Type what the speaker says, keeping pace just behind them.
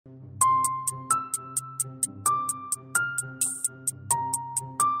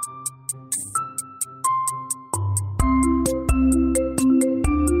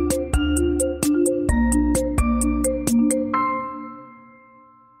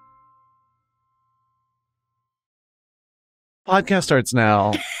podcast starts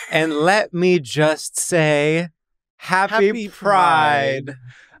now. And let me just say, Happy Pride.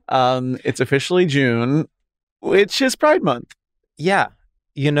 It's officially June, which is Pride Month. Yeah.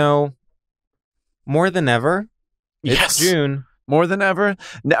 You know, more than ever, it's June. More than ever.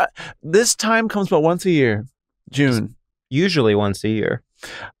 Now, this time comes about once a year. June. Usually once a year.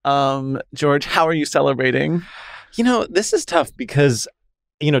 George, how are you celebrating? You know, this is tough because,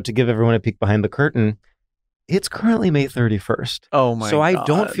 you know, to give everyone a peek behind the curtain, it's currently May 31st. Oh my God. So I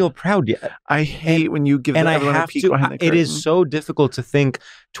don't feel proud yet. I hate when you give everyone a peek behind the curtain. It is so difficult to think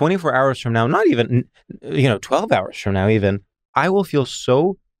 24 hours from now, not even, 12 hours from now even, I will feel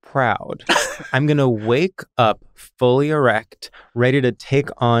so proud. I'm going to wake up fully erect, ready to take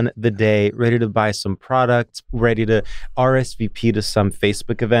on the day, ready to buy some products, ready to RSVP to some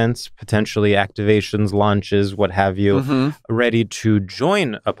Facebook events, potentially activations, launches, what have you, ready to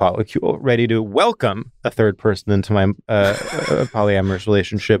join a polycule, ready to welcome a third person into my polyamorous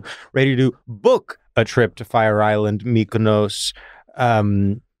relationship, ready to book a trip to Fire Island, Mykonos,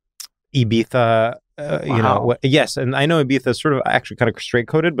 Ibiza. Yes, and I know Ibiza is sort of actually kind of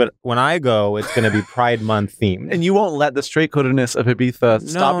straight-coded, but when I go, it's going to be Pride Month themed. And you won't let the straight-codedness of Ibiza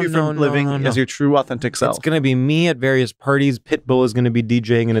stop you from living as your true, authentic self. It's going to be me at various parties. Pitbull is going to be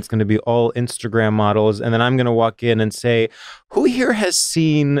DJing, and it's going to be all Instagram models. And then I'm going to walk in and say, who here has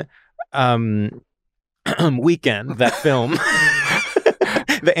seen Weekend, that film?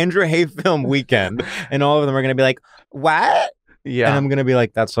 The Andrew Hay film Weekend. And all of them are going to be like, what? Yeah. And I'm going to be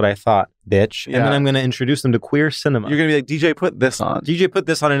like, that's what I thought, bitch. Yeah. And then I'm going to introduce them to queer cinema. You're going to be like, DJ, put this on. DJ, put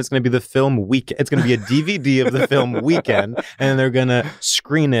this on, and it's going to be the film Weekend. It's going to be a DVD of the film Weekend, and they're going to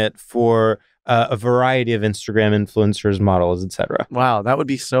screen it for a variety of Instagram influencers, models, etc. Wow, that would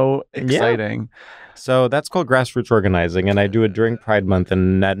be so exciting. Yeah. So that's called grassroots organizing, and I do it during Pride Month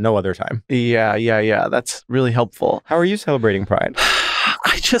and at no other time. Yeah. That's really helpful. How are you celebrating Pride?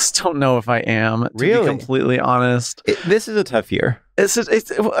 I just don't know if I am, to be completely honest. This is a tough year.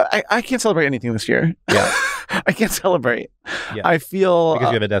 I can't celebrate anything this year. Yeah. I can't celebrate. Yeah. I feel... Because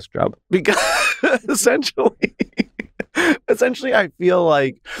you have a desk job. Because essentially, I feel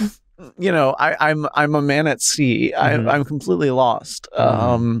like, I'm a man at sea. I'm completely lost.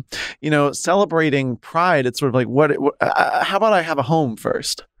 Celebrating Pride, it's sort of like, how about I have a home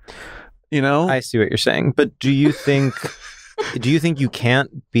first? I see what you're saying. But do you think you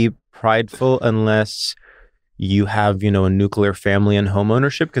can't be prideful unless you have, a nuclear family and home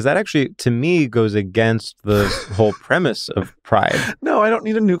ownership? Because that actually, to me, goes against the whole premise of Pride. No, I don't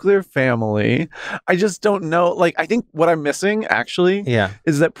need a nuclear family. I just don't know. Like, I think what I'm missing, actually,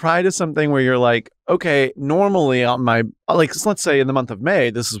 is that Pride is something where you're like, okay, normally on my, let's say in the month of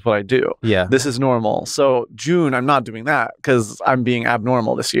May, this is what I do. Yeah. This is normal. So June, I'm not doing that because I'm being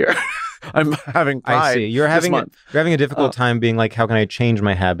abnormal this year. I'm having Pride. I see. You're having a difficult time being like, how can I change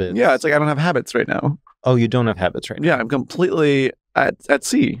my habits? Yeah, it's like I don't have habits right now. Oh, you don't have habits right now? Yeah, I'm completely at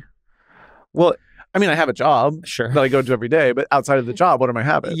sea. Well, I mean, I have a job that I go to every day, but outside of the job, what are my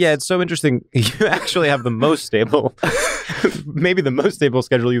habits? Yeah, it's so interesting. You actually have the most stable, maybe the most stable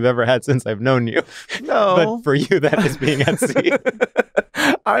schedule you've ever had since I've known you. No. But for you, that is being at sea.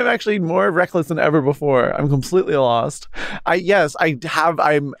 I'm actually more reckless than ever before. I'm completely lost. I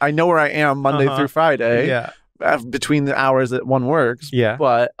know where I am Monday through Friday. Yeah. Between the hours that one works. Yeah.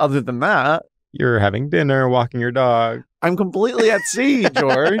 But other than that, you're having dinner, walking your dog. I'm completely at sea,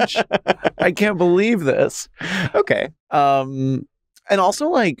 George. I can't believe this. Okay. And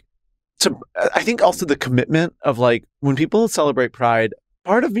also I think also the commitment of like when people celebrate Pride,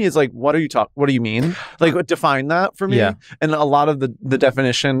 part of me is like, what do you mean? Like, define that for me. Yeah. And a lot of the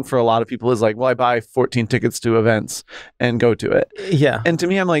definition for a lot of people is like, well, I buy 14 tickets to events and go to it. Yeah. And to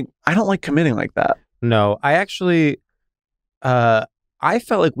me, I'm like, I don't like committing like that. No, I actually, I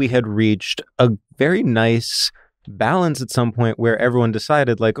felt like we had reached a very nice balance at some point where everyone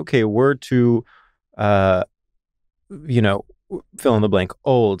decided like, okay, we're too, fill in the blank,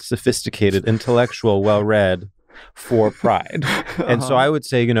 old, sophisticated, intellectual, well-read for Pride. And so I would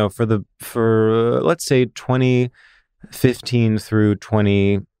say, for let's say 2015 through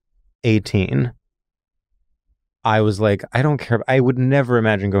 2018, I was like, I don't care. I would never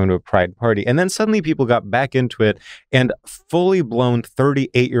imagine going to a Pride party. And then suddenly people got back into it and fully blown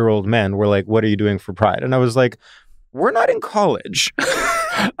 38-year-old men were like, what are you doing for Pride? And I was like, we're not in college.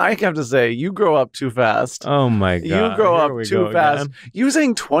 I have to say, you grow up too fast. Oh my God. You grow up too fast. You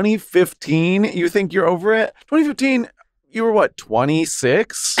saying 2015, you think you're over it? 2015, you were what,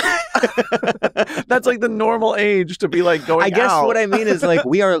 26? That's like the normal age to be like going out. I guess what I mean is like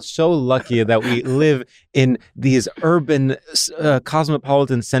we are so lucky that we live in these urban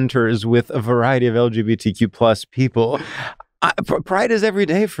cosmopolitan centers with a variety of LGBTQ plus people. Pride is every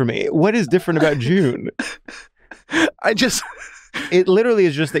day for me. What is different about June? It literally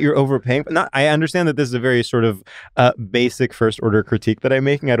is just that you're overpaying. I understand that this is a very sort of basic first order critique that I'm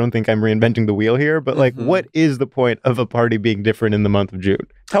making. I don't think I'm reinventing the wheel here, but like, what is the point of a party being different in the month of June?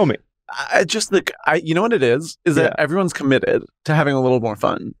 Tell me. You know what it is that everyone's committed to having a little more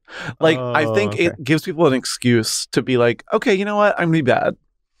fun. Like, I think it gives people an excuse to be like, okay, you know what? I'm going to be bad.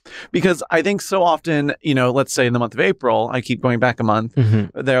 Because I think so often, let's say in the month of April, I keep going back a month,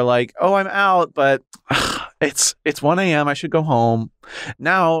 they're like, oh, I'm out, but it's 1 a.m. I should go home.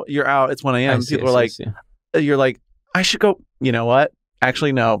 Now you're out. It's 1 a.m. People are like, you're like, I should go. You know what?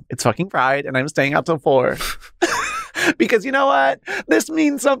 Actually, no, it's fucking Pride and I'm staying out till 4. Because you know what? This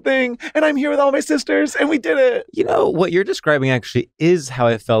means something and I'm here with all my sisters and we did it. What you're describing actually is how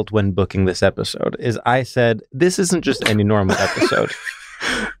I felt when booking this episode. Is I said, this isn't just any normal episode.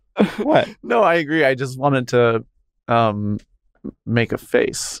 What? No, I agree. I just wanted to make a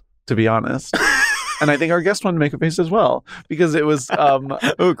face, to be honest. And I think our guest wanted to make a face as well, because it was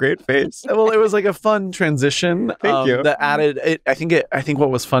oh, great face. Well, it was like a fun transition. Thank you. That added it. I think what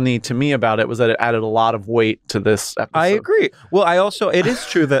was funny to me about it was that it added a lot of weight to this episode. I agree. Well, it is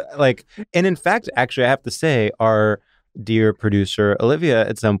true that and in fact, actually, I have to say, our dear producer Olivia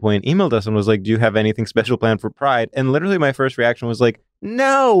at some point emailed us and was like, do you have anything special planned for Pride? And literally my first reaction was like,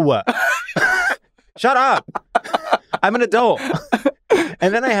 no. Shut up. I'm an adult.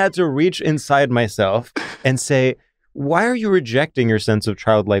 And then I had to reach inside myself and say, why are you rejecting your sense of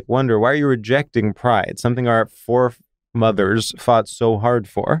childlike wonder? Why are you rejecting Pride? Something our foremothers fought so hard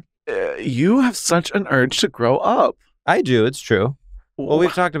for. You have such an urge to grow up. I do. It's true. Well,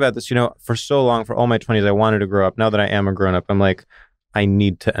 we've talked about this, for so long, for all my 20s, I wanted to grow up. Now that I am a grown up, I'm like, I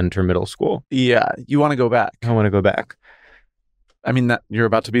need to enter middle school. Yeah. You want to go back. I want to go back. I mean, that you're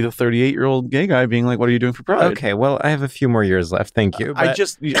about to be the 38-year-old gay guy being like, what are you doing for Pride? Okay, well, I have a few more years left. Thank you. I'm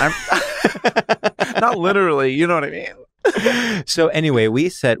not literally, you know what I mean? So anyway,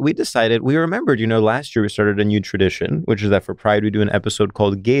 we remembered, last year we started a new tradition, which is that for Pride, we do an episode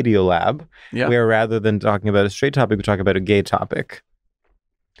called GaytioLab, where rather than talking about a straight topic, we talk about a gay topic.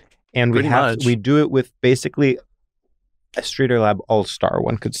 And we do it with basically a StraightioLab all-star,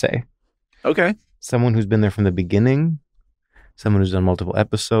 one could say. Okay. Someone who's been there from the beginning, someone who's done multiple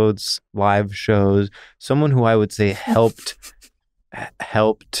episodes, live shows, someone who I would say helped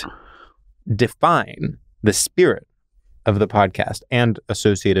define the spirit of the podcast and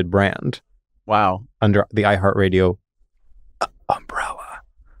associated brand. Wow. Under the iHeartRadio umbrella.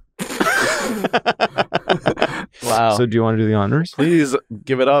 Wow. So do you want to do the honors? Please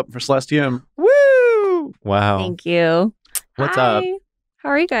give it up for Celeste Yim. Woo! Wow. Thank you. What's up? How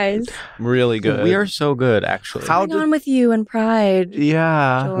are you guys? Really good. We are so good, actually. What's going on with you and Pride?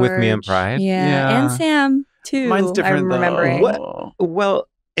 Yeah. George. With me and Pride? Yeah. And Sam, too. Mine's different, I'm remembering. Well,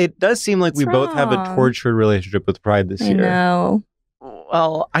 it does seem like we both have a tortured relationship with Pride this year. I know.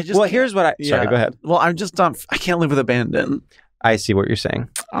 Well, here's what Sorry, go ahead. Well, I'm just I can't live with abandon. I see what you're saying.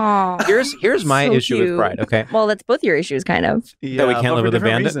 Oh, here's my issue with Pride, okay? Well, that's both your issues, kind of. Yeah, that we can't live with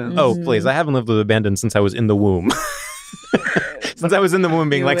abandon? Reasons. Oh, please. I haven't lived with abandon since I was in the womb. Since I was in the womb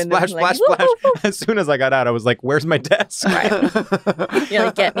being like, splash, splash, splash. As soon as I got out, I was like, where's my desk? Right. You're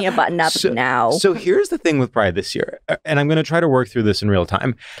like, get me a button up now. So here's the thing with Pride this year, and I'm going to try to work through this in real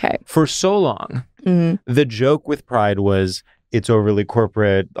time. Okay. For so long, the joke with Pride was, it's overly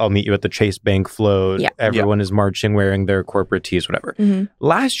corporate. I'll meet you at the Chase Bank float. Yeah. Everyone is marching wearing their corporate tees, whatever.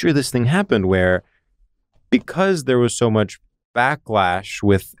 Last year, this thing happened where, because there was so much backlash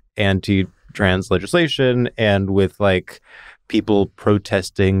with anti-trans legislation and with like people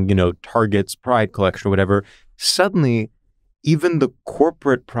protesting, Target's Pride collection or whatever, suddenly even the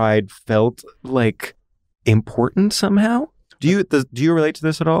corporate Pride felt like important somehow. Do you relate to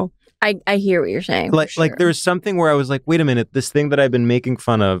this at all? I hear what you're saying. Like there's something where I was like, wait a minute, this thing that I've been making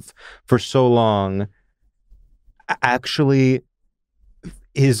fun of for so long actually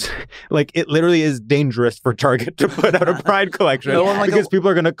is like, it literally is dangerous for Target to put out a Pride collection because people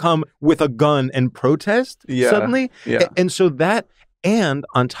are going to come with a gun and protest suddenly. Yeah. And so and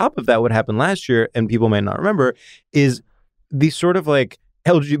on top of that, what happened last year, and people might not remember, is these sort of like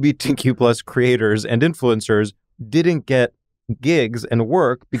LGBTQ plus creators and influencers didn't get gigs and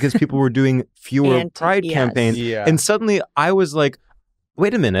work because people were doing fewer Pride campaigns. Yeah. And suddenly I was like,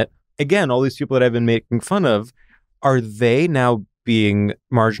 wait a minute. Again, all these people that I've been making fun of, are they now being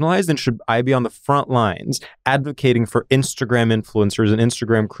marginalized? And should I be on the front lines advocating for Instagram influencers and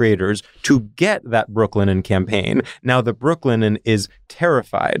Instagram creators to get that Brooklinen campaign? Now the Brooklinen is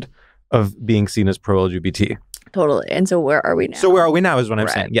terrified of being seen as pro-LGBT. Totally. And so where are we now? So where are we now is what I'm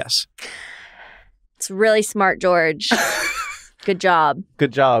saying. Yes. It's really smart, George. Good job.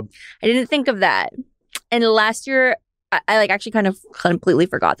 Good job. I didn't think of that. And last year, I like actually kind of completely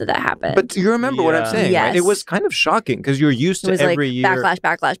forgot that happened. But you remember what I'm saying, yes. right? It was kind of shocking because you're used to every year.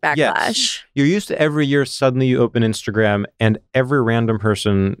 Backlash. Yes. You're used to every year suddenly you open Instagram and every random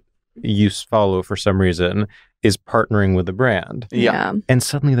person you follow for some reason is partnering with the brand. Yeah. And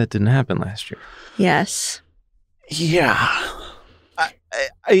suddenly that didn't happen last year. Yes. Yeah.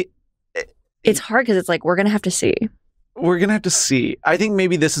 It's hard because it's like, we're going to have to see. We're going to have to see. I think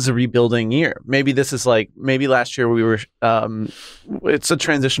maybe this is a rebuilding year. Maybe this is like, maybe last year we were, it's a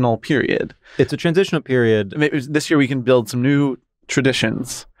transitional period. It's a transitional period. Maybe this year we can build some new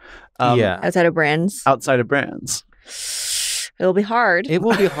traditions. Outside of brands. It'll be hard. It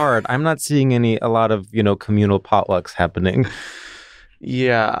will be hard. I'm not seeing a lot of, communal potlucks happening.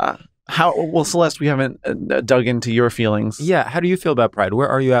 Yeah. Well, Celeste, we haven't dug into your feelings. Yeah. How do you feel about Pride? Where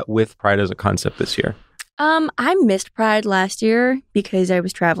are you at with Pride as a concept this year? I missed Pride last year because I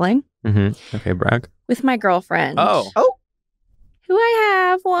was traveling. Mm-hmm. Okay, brag. With my girlfriend. Oh. Who I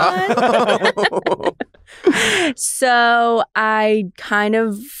have one. So I kind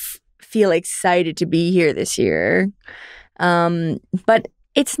of feel excited to be here this year. But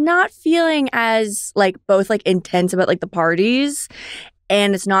it's not feeling as like both like intense about like the parties,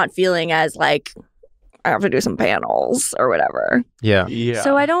 and it's not feeling as like I have to do some panels or whatever. Yeah.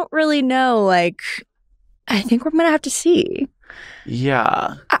 So I don't really know. Like, I think we're gonna have to see.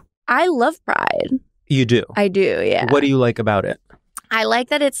 Yeah. I love Pride. You do? I do, yeah. What do you like about it? I like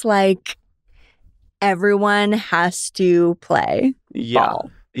that it's like everyone has to play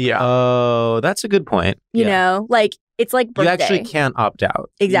ball. Yeah. Oh, that's a good point. You know, like it's like birthday. You actually can't opt out.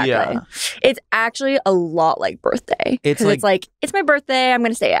 Exactly. Yeah. It's actually a lot like birthday. It's like, it's my birthday, I'm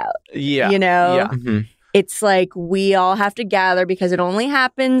going to stay out. Yeah. You know? Yeah. Mm-hmm. It's like we all have to gather because it only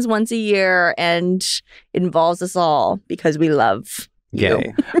happens once a year and it involves us all because we love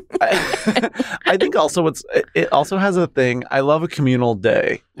Yay. I think also it also has a thing. I love a communal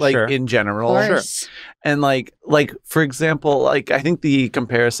day, like in general. Of course. And like for example, like I think the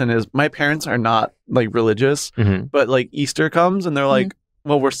comparison is my parents are not like religious, but like Easter comes and they're like,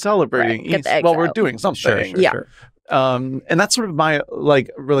 well, we're celebrating Easter. Well, we're doing something. Sure. And that's sort of my like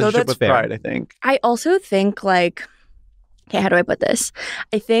relationship with Pride, I think. I also think like, okay, how do I put this?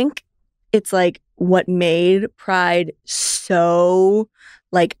 I think it's like what made Pride so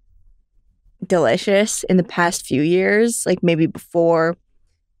like delicious in the past few years, like maybe before.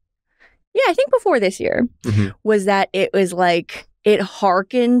 Yeah, I think before this year was that it was like it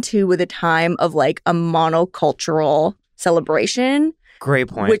harkened to the time of like a monocultural celebration. Great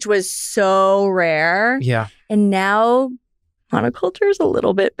point. Which was so rare. Yeah. And now monoculture is a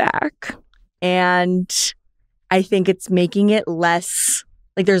little bit back. And I think it's making it less,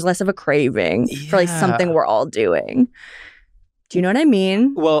 like there's less of a craving for like something we're all doing. Do you know what I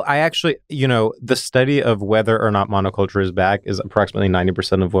mean? Well, I actually, the study of whether or not monoculture is back is approximately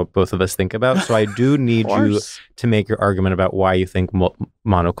 90% of what both of us think about. So I do need you to make your argument about why you think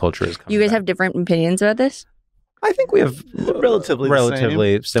monoculture is coming You guys back. have different opinions about this? I think we have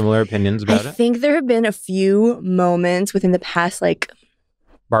relatively similar opinions about it. I think there have been a few moments within the past, like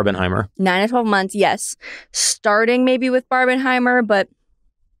Barbenheimer. 9 to 12 months, yes. Starting maybe with Barbenheimer, but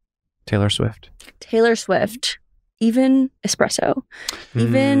Taylor Swift. Even espresso,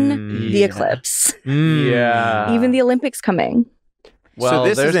 even the eclipse, even the Olympics coming. Well, so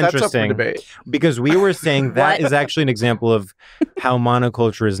this is interesting because we were saying that is actually an example of how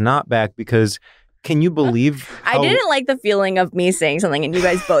monoculture is not back because can you believe I didn't like the feeling of me saying something and you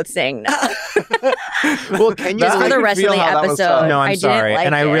guys both saying no. Well, can you for the rest of the episode? No, I'm sorry. Like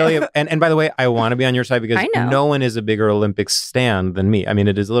and I really and by the way, I want to be on your side because no one is a bigger Olympics stan than me. I mean,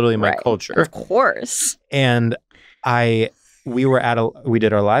 it is literally my culture. Of course. And we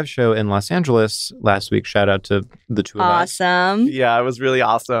did our live show in Los Angeles last week. Shout out to the two of us. Awesome. Yeah, it was really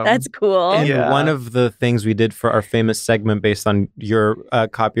awesome. That's cool. And one of the things we did for our famous segment based on your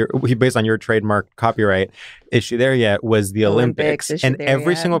based on your trademark copyright issue there yet was the Olympics. And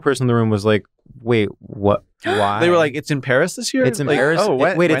every single person in the room was like, wait, what? Why? They were like, it's in Paris this year? It's in Paris. Oh,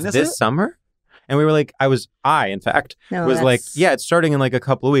 wait, it's this summer? And we were like, in fact, like, yeah, it's starting in like a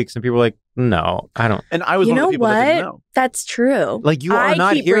couple of weeks. And people were like, no, I don't. And I was one of the people that didn't know. That's true. Like you are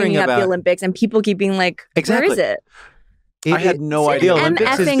not hearing about the Olympics and people keep being like, where is it? I had no idea. The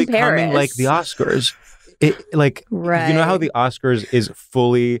Olympics is becoming Paris. like the Oscars. You know how the Oscars is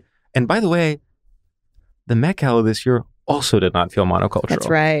fully, and by the way, the Met Gala this year also did not feel monocultural. That's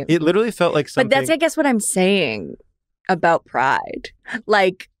right. It literally felt like something. But that's, I guess, what I'm saying about Pride.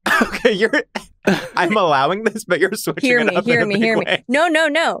 Like, okay, I'm allowing this, but you're switching it up. Hear me.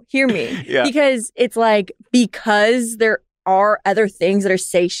 No. Hear me. Yeah. Because it's like, because there are other things that are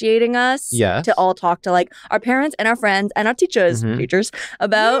satiating us to all talk to like our parents and our friends and our teachers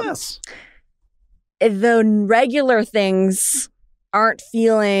about the regular things aren't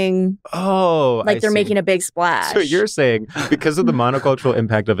feeling like they're making a big splash. So you're saying because of the monocultural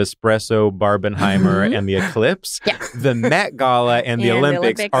impact of espresso, Barbenheimer, and the eclipse, the Met Gala and the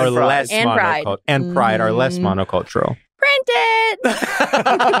Olympics are less monocultural, and Pride are less monocultural. Print it.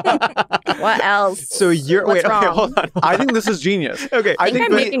 What else? So you're What's wrong? Okay, hold on. I think this is genius. Okay, I think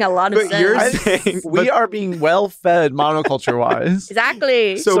I'm making a lot of sense. You're saying we are being well fed monoculture wise.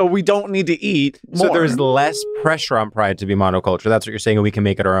 Exactly. So we don't need to eat more. So there's less pressure on Pride to be monoculture. That's what you're saying, and we can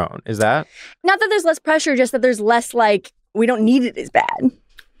make it our own. Is that? Not that there's less pressure, just that there's less like we don't need it as bad.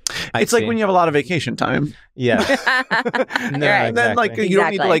 It's like when you have a lot of vacation time. Yeah. No, and then like you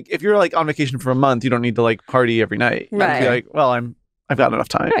don't need to like if you're like on vacation for a month, you don't need to like party every night. Right. You'd be like, well, I've got enough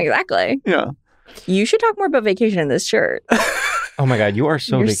time. Exactly. Yeah. You should talk more about vacation in this shirt. Oh my God, you are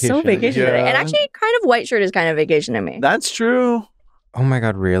so vacation. So vacation today. And actually, kind of white shirt is kind of vacation to me. That's true. Oh my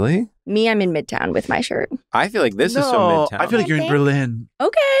God, really? Me, I'm in Midtown with my shirt. I feel like this is so Midtown. I feel like you're in Berlin.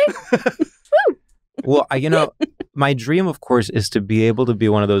 Okay. Well, my dream, of course, is to be able to be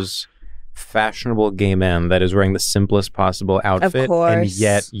one of those fashionable gay men that is wearing the simplest possible outfit, and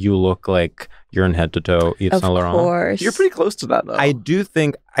yet you look like you're in head to toe Yves Saint Laurent. Of course. You're pretty close to that, though. I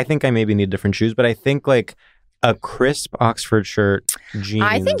think I maybe need different shoes, but I think like a crisp Oxford shirt, jeans.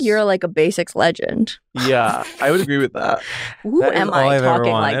 I think you're like a basics legend. Yeah, I would agree with that. Who am I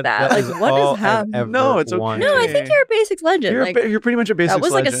talking like that? Like, what does happen? No, it's okay. No, I think you're a basics legend. You're pretty much a basics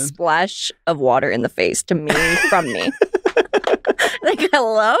legend. That was like a splash of water in the face to me from me. Like,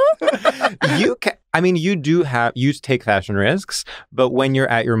 hello? You take fashion risks, but when you're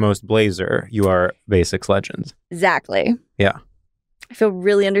at your most blazer, you are basics legends. Exactly. Yeah. I feel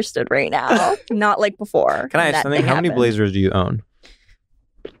really understood right now. Not like before. Can I ask something? How many blazers do you own?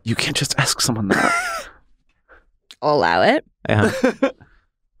 You can't just ask someone that. I'll allow it.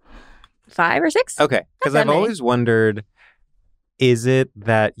 5 or 6? Okay. Because I've always wondered, is it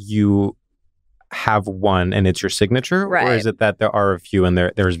that you have one and it's your signature, or is it that there are a few and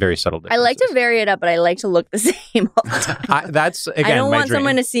there's very subtle differences? I like to vary it up, but I like to look the same all the time. That's again, I don't want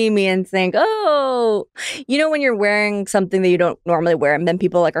someone to see me and think, oh, you know, when you're wearing something that you don't normally wear, and then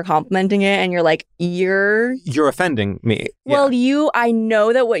people like are complimenting it, and you're like, you're offending me. Well, I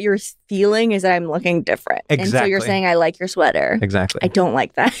know that what you're feeling is that I'm looking different, and so you're saying I like your sweater. Exactly. I don't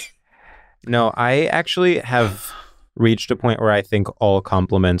like that. No, I actually have reached a point where I think all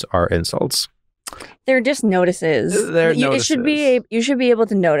compliments are insults. They're just notices. Notices. You should be able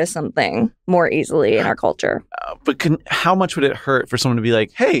to notice something more easily in our culture. But how much would it hurt for someone to be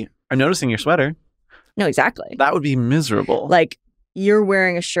like, "Hey, I'm noticing your sweater"? No, exactly. That would be miserable. Like, you're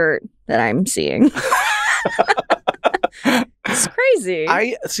wearing a shirt that I'm seeing. It's crazy.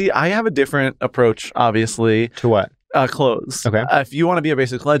 I have a different approach, obviously. To what? Clothes. Okay. If you want to be a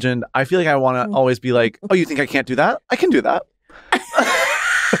basic legend, I feel like I want to always be like, "Oh, you think I can't do that? I can do that."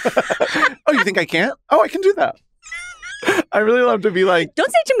 Oh, you think I can't? Oh, I can do that. I really love to be like, don't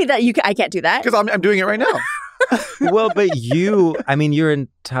say to me that I can't do that, because I'm doing it right now. Well, but your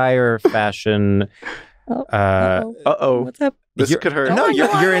entire fashion. What's up? This could hurt. No,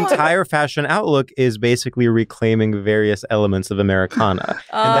 your entire fashion outlook is basically reclaiming various elements of Americana,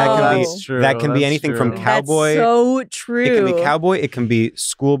 and that can be anything from cowboy. That's so true. It can be cowboy. It can be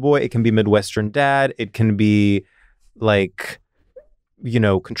schoolboy. It can be Midwestern dad. It can be like,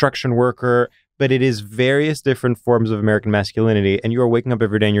 construction worker, but it is various different forms of American masculinity, and you are waking up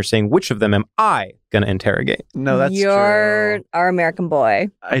every day and you're saying, which of them am I going to interrogate? No, that's true. You're our American boy.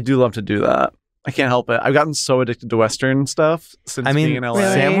 I do love to do that. I can't help it. I've gotten so addicted to Western stuff since being in LA.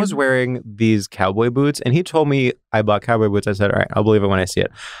 Really? Sam was wearing these cowboy boots, and he told me I bought cowboy boots. I said, all right, I'll believe it when I see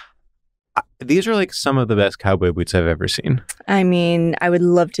it. These are like some of the best cowboy boots I've ever seen. I mean, I would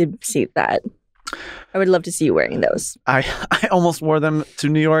love to see that. I would love to see you wearing those. I almost wore them to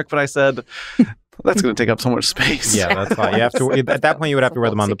New York, but I said, that's going to take up so much space. Yeah, that's fine. You have to. At that point, you would have to wear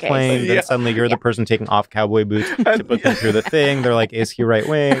them on the plane. Then suddenly you're the person taking off cowboy boots to put them through the thing. They're like, is he right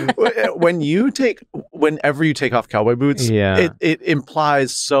wing? Whenever you take off cowboy boots, it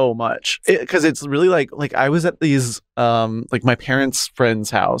implies so much. Because it's really like I was at these like my parents' friend's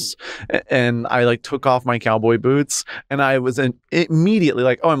house, and I like took off my cowboy boots, and I was immediately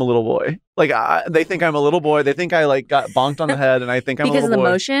like, oh, I'm a little boy. Like they think I'm a little boy. They think I like got bonked on the head, and I think I'm a little boy. Because of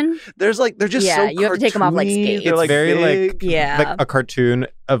the motion? They're just so you have to take them off like skates. It's like very big. like a cartoon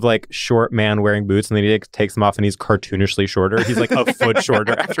of like short man wearing boots, and then he takes them off, and he's cartoonishly shorter. He's like a foot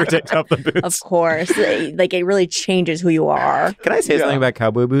shorter after taking off the boots. Of course, like it really changes who you are. Can I say something about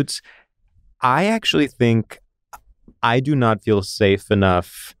cowboy boots? I actually think I do not feel safe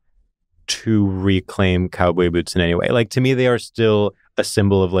enough to reclaim cowboy boots in any way. Like, to me, they are still a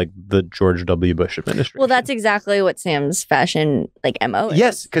symbol of like the George W. Bush administration. Well, that's exactly what Sam's fashion like MO is.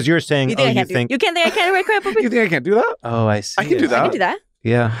 Yes, because you're saying, You can't think I can't wear cowboy boots? You think I can't do that? Oh, I see. I can do that. I can do that.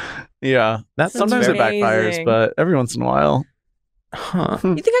 Yeah. Yeah. That's Sometimes it amazing. backfires, but every once in a while. Huh.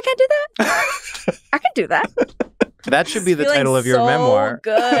 You think I can't do that? I can do that. That should be the Feeling title of your so memour.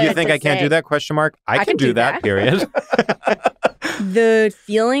 good You think to I can't say. do that? Question mark. I can do that. Period. The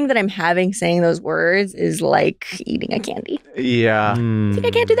feeling that I'm having saying those words is like eating a candy. Yeah. Think I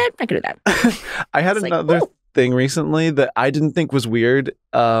can't do that? I can do that. I had It's like, another ooh. thing recently that I didn't think was weird.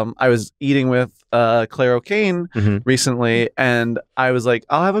 I was eating with Claire O'Kane Mhm. recently, and I was like,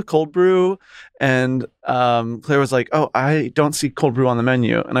 I'll have a cold brew. And Claire was like, oh, I don't see cold brew on the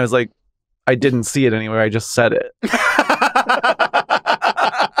menu. And I was like, I didn't see it anywhere. I just said it.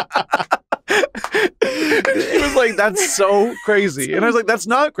 He was like, that's so crazy. And I was like, that's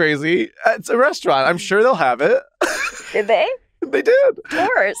not crazy. It's a restaurant. I'm sure they'll have it. Did they? They did. Of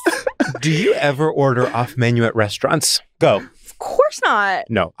course. Do you ever order off menu at restaurants? Go. Of course not.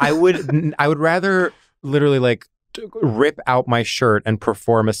 No, I would rather literally like rip out my shirt and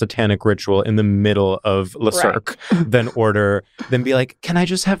perform a satanic ritual in the middle of Le Cirque than be like, can I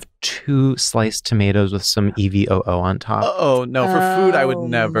just have 2 sliced tomatoes with some EVOO on top? Oh, no. For food, I would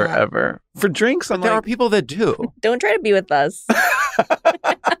never, my. ever. For drinks, But I'm there like, are people that do. Don't try to be with us.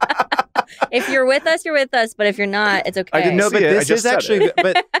 If you're with us, you're with us. But if you're not, it's okay. I didn't No, see but it. I this just is said actually, it.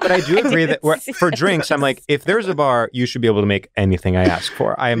 but I do agree that for drinks, I'm like, if there's a bar, you should be able to make anything I ask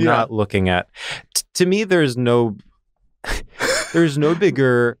for. I am Yeah. not looking at. To me, there's no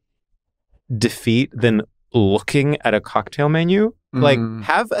bigger defeat than looking at a cocktail menu. Like,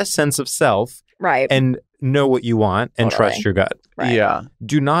 have a sense of self Right. and know what you want and Totally. trust your gut. Right. Yeah.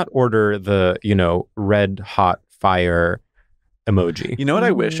 Do not order the, red hot fire emoji. You know what I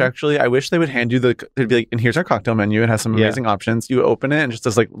wish, actually? I wish they would hand you they'd be like, and here's our cocktail menu. It has some Yeah. amazing options. You open it and just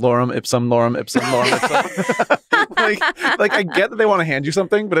says like, lorem ipsum, lorem ipsum, lorem ipsum. like, I get that they want to hand you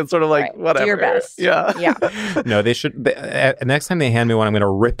something, but it's sort of like, Right. Do whatever. your best. Yeah. Yeah. No, they should. Next time they hand me one, I'm going to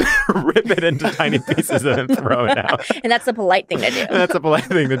rip it into tiny pieces and then throw it out. And that's the polite thing to do. That's a polite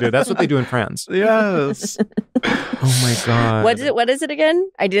thing to do. That's what they do in France. Yes. Oh my god. What is it again?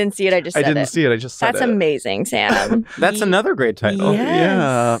 I didn't see it. I just I said didn't it. see it. I just said That's it. amazing, Sam. That's another great title. Yes.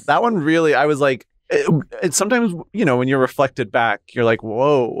 Yeah. That one really, I was like, it's sometimes, when you're reflected back, you're like,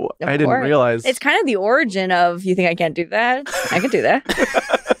 whoa, Of I didn't course. realize. It's kind of the origin of you think I can't do that? I can do that.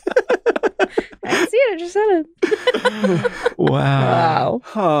 I can see it. I just said it. Wow.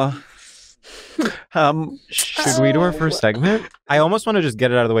 Wow. Huh. Should we do our first segment? I almost want to just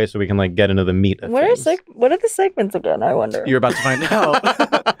get it out of the way so we can get into the meat of What things. are the segments again? I wonder. You're about to find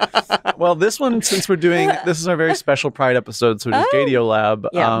out. Well, this one, since we're doing, this is our very special Pride episode, so it is GaytioLab.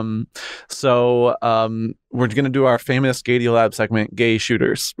 Yeah. So we're going to do our famous GaytioLab segment, Gay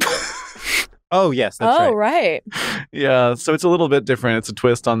Shooters. Oh, yes, that's right. Yeah, so it's a little bit different. It's a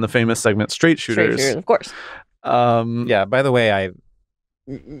twist on the famous segment, Straight Shooters. Straight shooters, of course. Yeah, by the way, I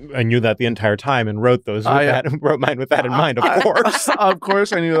knew that the entire time and wrote wrote mine with that in mind, of course. Of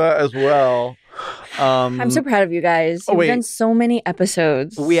course, I knew that as well. I'm so proud of you guys. You've done so many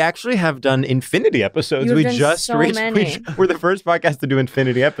episodes. We actually have done infinity episodes. You've We done just so reached. many. We're the first podcast to do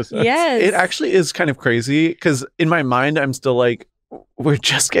infinity episodes. Yes. It actually is kind of crazy because in my mind, I'm still like, we're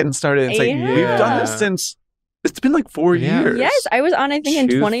just getting started. It's like, Yeah. we've done this since, it's been like 4 Yeah. years. Yes, I was on, I think, in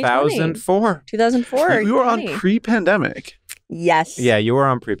 2020. 2004. 2004. You were on 20. pre-pandemic. Yes. Yeah, you were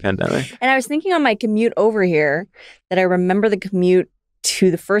on pre-pandemic. And I was thinking on my commute over here that I remember the commute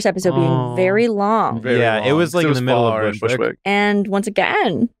to the first episode being very long. Very Yeah, it long, was like 'cause in the middle of far in Bushwick. And once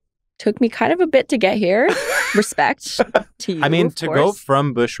again, took me kind of a bit to get here. Respect to you. I mean, of to course. go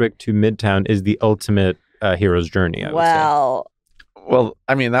from Bushwick to Midtown is the ultimate hero's journey. I would say. Well,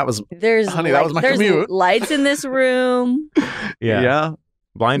 I mean, that was, There's Honey, that was my commute. lights in this room. yeah.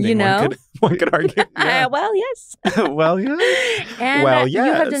 Blinding. You know? One could argue. Yeah. Well, yes. Well, yeah. And Well, you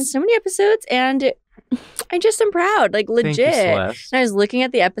have done yes. so many episodes, and I just am proud, like Thank you, legit. Celeste. And I was looking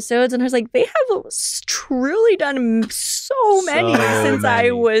at the episodes, and I was like, they have truly done so many since I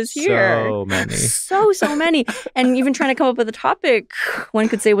many. was here. So many. So many. And even trying to come up with a topic, one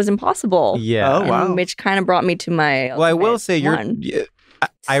could say was impossible. Yeah. Oh, wow. Which kind of brought me to my Well, I will ultimate say one.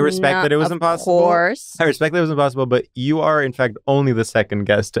 I respect that it was impossible. Of course. I respect that it was impossible, but you are, in fact, only the second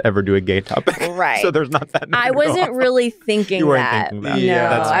guest to ever do a gay topic. Right. So there's not that many. I wasn't really thinking You weren't that. thinking that. No, Yeah,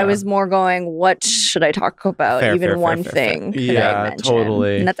 that's I was more going, what should I talk about? Fair, Even fair, one fair, thing. fair. Could I Yeah, mention?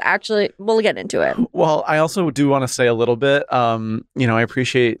 totally. And that's actually, we'll get into it. Well, I also do want to say a little bit, I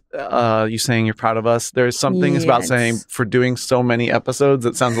appreciate you saying you're proud of us. There's some things about Yes. saying for doing so many episodes,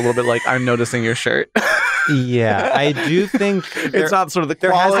 it sounds a little bit like I'm noticing your shirt. Yeah, I do think It's not sort of the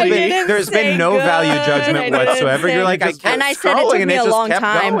there has quality. didn't there's say been no good. value I judgment didn't whatsoever. say You're like, I good. kept And I said it scrolling took and me a just long kept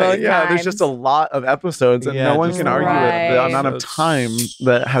time going. both Yeah, there's just a times. lot of episodes, and Yeah, no one just can argue with the right. amount of time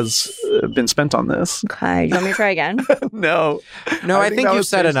that has been spent on this. Okay, do you want me to try again? No. No, I think that you've was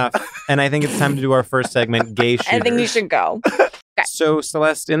said just- enough. And I think it's time to do our first segment, Gay Shooters. I think you should go. So,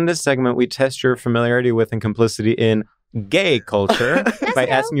 Celeste, in this segment, we test your familiarity with and complicity in gay culture by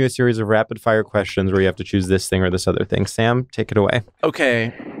asking you a series of rapid-fire questions where you have to choose this thing or this other thing. Sam, take it away.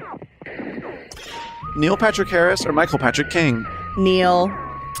 Okay. Neil Patrick Harris or Michael Patrick King? Neil.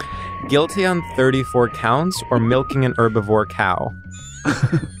 Guilty on 34 counts or milking an herbivore cow?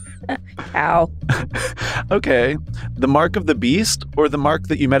 Cow. Okay. The mark of the beast or the mark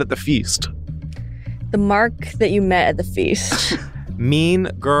that you met at the feast? The mark that you met at the feast. Mean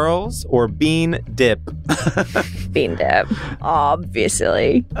girls or bean dip? Bean dip.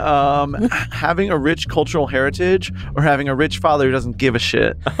 Obviously. Having a rich cultural heritage or having a rich father who doesn't give a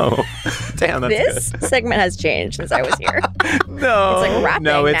shit? Oh, damn, that's This good. segment has changed since I was here. No. It's like rapping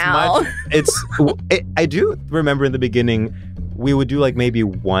No, it's now. much. I do remember in the beginning, we would do like maybe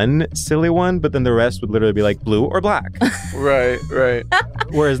one silly one, but then the rest would literally be like blue or black. Right.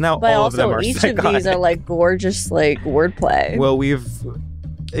 Whereas now But all of them also, are each psychotic. of these are like gorgeous, like wordplay. Well, we've put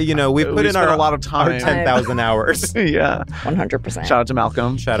We in spent our a lot of our time. 10,000 hours. Yeah. 100%. Shout out to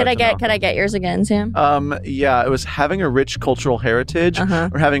Malcolm. Shout Could out I to get Malcolm. could I get yours again, Sam? Yeah, it was having a rich cultural heritage Uh-huh.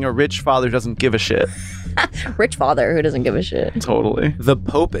 or having a rich father who doesn't give a shit. Rich father who doesn't give a shit. Totally. The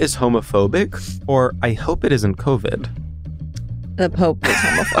Pope is homophobic, or I hope it isn't COVID. The Pope is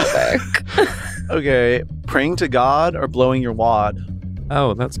homophobic. Okay, praying to God or blowing your wad?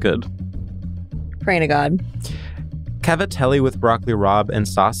 Oh, that's good. Praying to God. Cavatelli with broccoli rabe and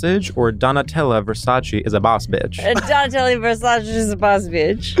sausage, or Donatella Versace is a boss bitch. Donatelli Versace is a boss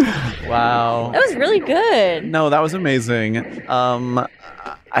bitch. Wow. That was really good. No, that was amazing. What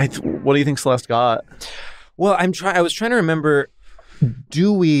do you think Celeste got? Well, I was trying to remember,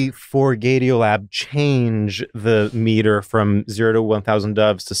 do we, for GaytioLab, change the meter from 0 to 1,000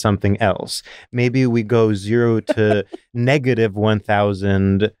 doves to something else? Maybe we go 0 to negative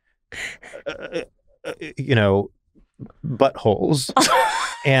 1,000, buttholes.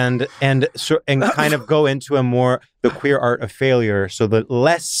 and kind of go into a more the queer art of failure. So the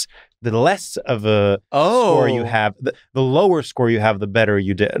less of a score you have, the lower score you have, the better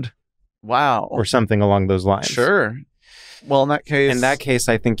you did. Wow. Or something along those lines. Sure. Well, in that case,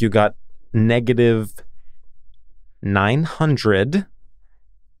 I think you got negative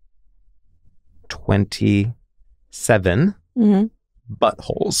 927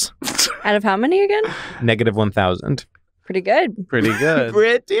 buttholes. Out of how many again? Negative 1,000. Pretty good. Pretty good.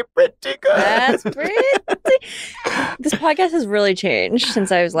 Pretty good. That's pretty. This podcast has really changed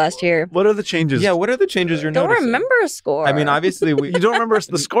since I was last here. What are the changes? Yeah, what are the changes you're Don't noticing? remember a score. I mean, obviously, You don't remember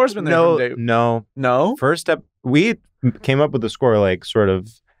the score's been there from day. No. First up, we came up with the score like sort of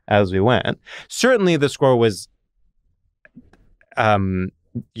as we went. Certainly, the score was,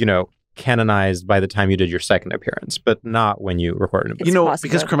 canonized by the time you did your second appearance, but not when you recorded it. It's possible.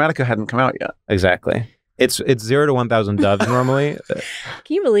 Because Chromatica hadn't come out yet. Exactly. It's 0 to 1,000 doves normally. Can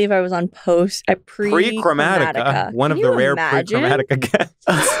you believe I was on Pre-Chromatica, one of the rare pre-Chromatica guests.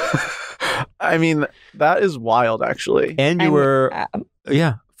 I mean, that is wild, actually. And you were,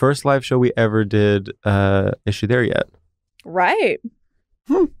 first live show we ever did. Is she there yet? Right.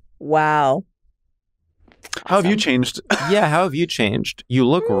 Wow. How have you changed? Yeah, how have you changed? You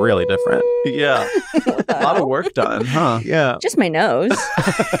look really different. Yeah. A lot of work done, huh? Yeah. Just my nose.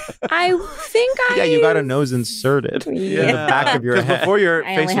 I think Yeah, you got a nose inserted in the back of your 'Cause head. Before your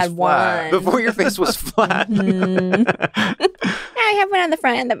I face only was had flat. one. Before your face was flat. I have one on the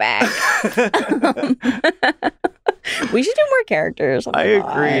front and the back. We should do more characters. I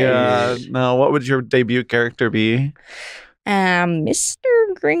agree. No, what would your debut character be? Mr.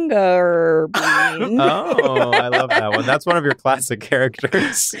 Gringo Bean. Oh, I love that one. That's one of your classic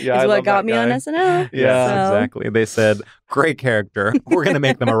characters. Yeah, is what got me on SNL. Yeah, So- exactly. They said, great character. We're going to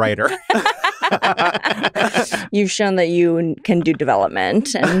make them a writer. You've shown that you can do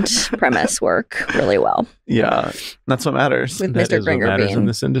development and premise work really well. Yeah, that's what matters With That Mr. is what Gringo matters Bean. in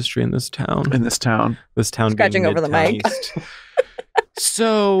this industry, in this town. in this town. This town Scratching being over the Midtown mic. East.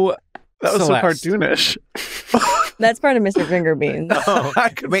 So that was Celeste. so cartoonish. That's part of Mr. Gringer Beans. Oh, I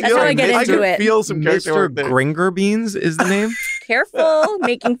could wait, That's how I get I into could it. feel some character Mr. work there. Gringer Beans is the name. Careful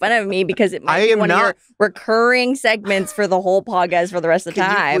making fun of me because it might be one of your recurring segments for the whole podcast for the rest of the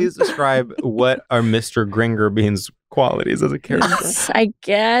time. Can you please describe what are Mr. Gringer Beans' qualities as a character? I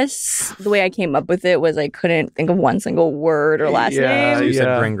guess the way I came up with it was I couldn't think of one single word or last So name. you said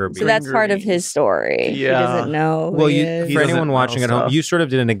Gringer Beans. So that's part of his story. Yeah. He doesn't know. Well, who he is. for anyone watching at home, you sort of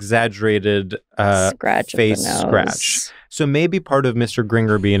did an exaggerated Scratch of face the nose. scratch. So maybe part of Mr.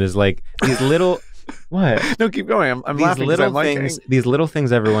 Gringer Bean is like these little what? No, keep going. I'm these laughing. little things. These little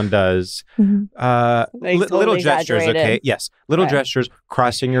things everyone does. Mhm. Little gestures. exaggerated. Okay. Yes. Little Okay. gestures.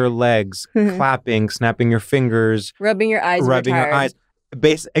 Crossing your legs, clapping, snapping your fingers, Rubbing your eyes. rubbing your eyes.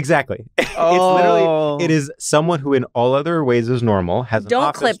 Exactly. It's literally. It is someone who, in all other ways, is normal. Has an Don't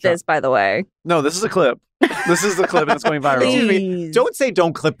office clip job. this, by the way. No, this is a clip. This is the clip and it's going viral. Please. Excuse me. Don't say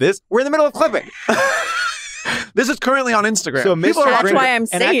don't clip this. We're in the middle of clipping. This is currently on Instagram. So People are That's watching why it. I'm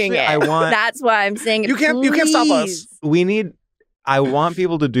saying actually, it. I want- That's why I'm saying it. You can't stop us. Please. We need. I want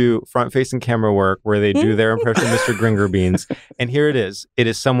people to do front-facing camera work where they do their impression of Mr. Gringer Beans. And here it is. It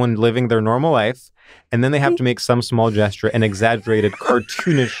is someone living their normal life, and then they have to make some small gesture and exaggerate it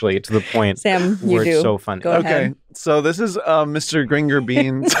cartoonishly to the point Sam, you where do. it's so funny. Go Okay, ahead. so this is Mr. Gringer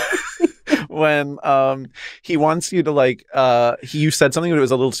Beans when he wants you to like you said something but it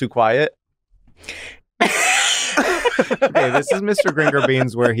was a little too quiet. Okay, this is Mr. Gringer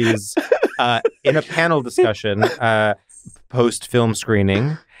Beans where he's in a panel discussion post-film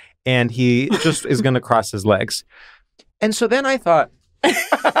screening, and he just is going to cross his legs. And so then I thought,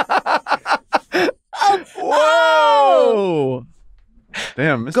 Whoa!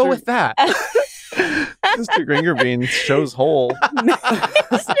 Damn, Mr. go with that. Mr. Gringer Beans shows whole.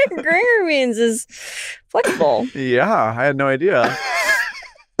 Mr. Gringer Beans is flexible. Yeah, I had no idea.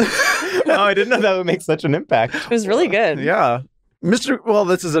 No, I didn't know that would make such an impact. It was really good. Yeah. Well,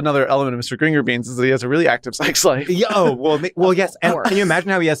 this is another element of Mr. Gringer Beans is that he has a really active sex life. Yeah, well, yes. And can you imagine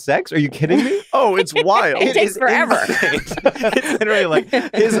how he has sex? Are you kidding me? Oh, it's wild. It takes forever. insane. It's literally like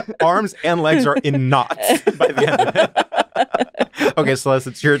his arms and legs are in knots by the end of it. Okay, Celeste,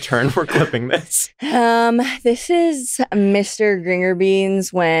 it's your turn. We're clipping this. This is Mr. Gringer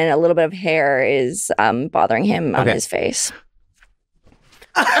Beans when a little bit of hair is bothering him on his face.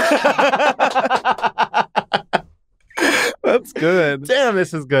 That's good. Damn,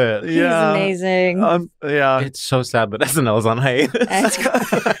 this is good. He's amazing. Yeah. It's so sad, but SNL is on hiatus.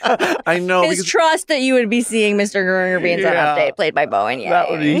 I know. His trust that you would be seeing Mr. Gringer Beans on Update, played by Bowen. Yay. That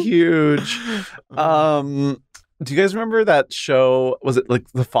would be huge. Do you guys remember that show? Was it like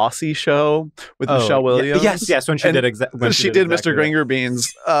the Fosse show with Michelle Williams? Yes, when she did when she did Mr. Gringer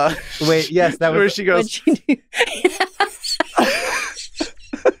Beans. Wait, yes, that was where she goes.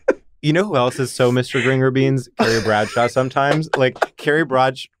 You know who else is so Mr. Gringer Beans? Carrie Bradshaw sometimes. Like, Carrie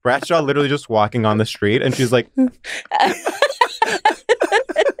Bradshaw literally just walking on the street, and she's like...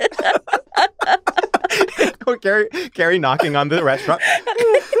 Or Carrie knocking on the restaurant.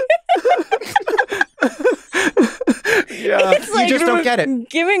 Yeah, it's like, you just don't get it.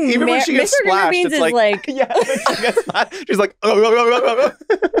 Giving Even when she gets Mr. Gringer splashed, Beans it's is like Yeah, she gets splashed. She's like...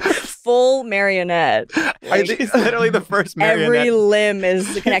 full marionette. She's literally the first marionette. Every limb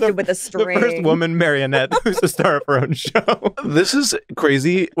is connected with a The string. first woman marionette who's the star of her own show. This is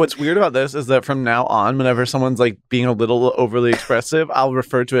crazy. What's weird about this is that from now on, whenever someone's like being a little overly expressive, I'll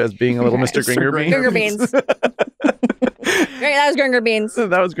refer to it as being a little Mr. Gringer Beans. Gringer Beans. Great, that was Gringer Beans.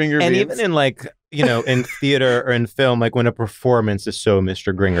 That was Gringer Beans. And even in like, in theater or in film, like when a performance is so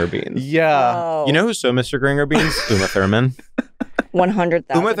Mr. Gringer Beans. Yeah. Oh, You know who's so Mr. Gringer Beans? Uma Thurman. 100,000%.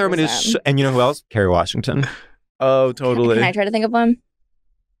 Uma Thurman is, and you know who else? Kerry Washington. Oh, totally. Can I try to think of one?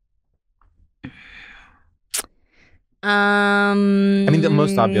 I mean, the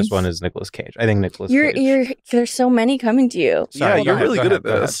most obvious one is Nicolas Cage. I think Nicolas Cage. There's so many coming to you. Sorry, yeah, you're really go good ahead,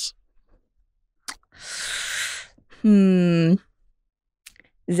 at this.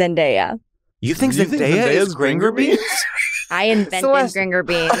 Zendaya. You think You think Zendaya Zendaya's is Gringer Beans? I invented Celeste. Gringer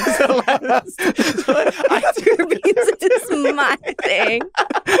Beans. I Gringer Beans is my thing.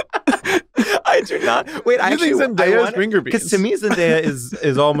 I do not. Wait, I You think Zendaya is Gringer Beans? Because to me, Zendaya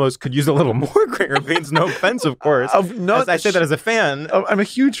is almost could use a little more Gringer Beans. No offense, of course. No, As I say that as a fan. I'm a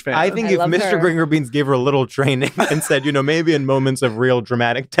huge fan. I think I if love Mr. her. Gringer Beans gave her a little training and said, maybe in moments of real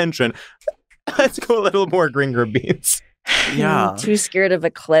dramatic tension, let's go a little more Gringer Beans. Yeah. I'm too scared of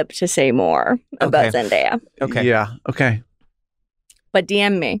a clip to say more about Zendaya. Okay. Yeah. Okay. But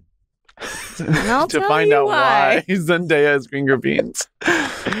DM me. And I'll To tell find you out why Zendaya is Gringer Beans.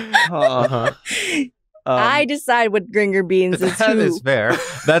 Uh-huh. I decide what Gringer Beans is. That is fair.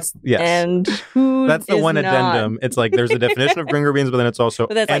 That's yes. And who that's the one not. addendum. It's like there's a definition of Gringer Beans, but then it's also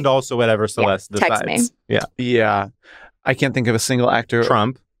and also whatever Celeste decides. Text me. Yeah. Yeah. I can't think of a single actor.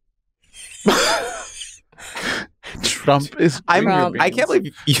 Trump. Trump is. I can't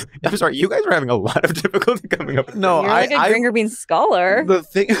believe. I'm sorry. You guys are having a lot of difficulty coming up. No, you're like a Gringer Beans scholar. The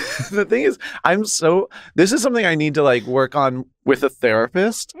thing is, this is something I need to like work on with a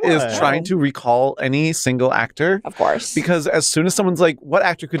therapist. What? Is trying to recall any single actor. Of course. Because as soon as someone's like, "What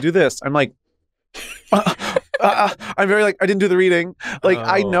actor could do this?" I'm like. I'm very like I didn't do the reading. Like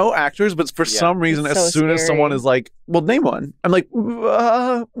I know actors, but for some reason, as soon as someone is like, "Well, name one," I'm like,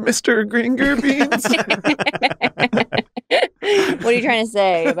 "Mr. Gringer Beans." What are you trying to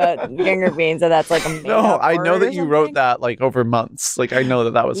say about Gringer Beans? That's like a no. I know that you wrote that like over months. Like I know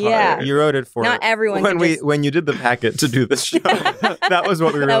that was hard. You wrote it for not everyone. When you did the packet to do this show, that was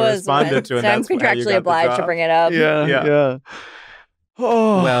what we really responded to, and I'm contractually obliged to bring it up. Yeah.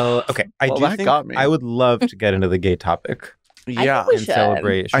 Oh. Well, okay. I got me. I would love to get into the gay topic. Yeah. In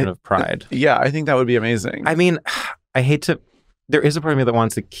celebration of Pride. Yeah, I think that would be amazing. I mean, I hate to... There is a part of me that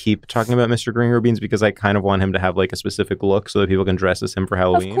wants to keep talking about Mr. Gringer Beans because I kind of want him to have like a specific look so that people can dress as him for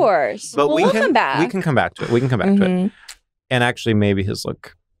Halloween. Of course. But we'll come back. We can come back to it. To it. And actually, maybe his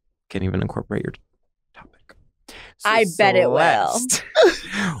look can even incorporate your topic. So I bet it will.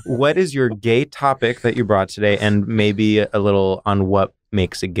 What is your gay topic that you brought today? And maybe a little on what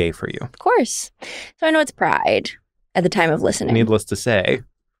makes it gay for you. Of course. So I know it's Pride at the time of listening. Needless to say.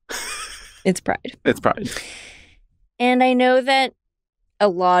 It's Pride. It's Pride. And I know that a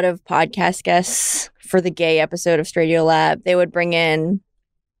lot of podcast guests for the gay episode of StraightioLab, they would bring in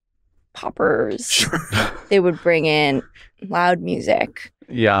poppers. Sure. They would bring in loud music.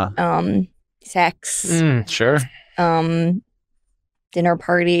 Yeah. Sex. Sure. Dinner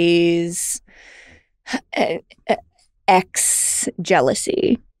parties. Ex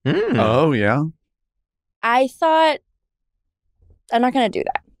jealousy. Oh, yeah. I thought, I'm not going to do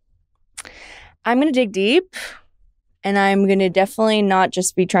that. I'm going to dig deep, and I'm going to definitely not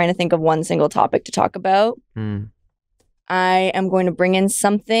just be trying to think of one single topic to talk about. I am going to bring in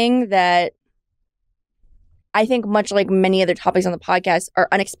something that I think, much like many other topics on the podcast, are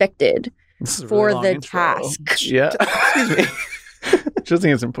unexpected for really the intro. task. Yeah. Excuse me. Just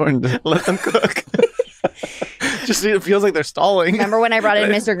think it's important to let them cook. Just it feels like they're stalling. Remember when I brought in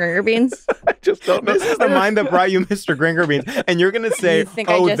Mr. Gringer Beans? I just don't know. This is the mind that brought you Mr. Gringer Beans. And you're going to say,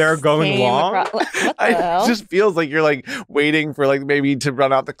 they're going long? What the hell? It just feels like you're like waiting for like maybe to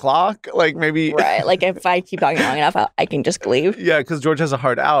run out the clock. Like maybe. Right. Like if I keep talking long enough, I can just leave. Yeah, because George has a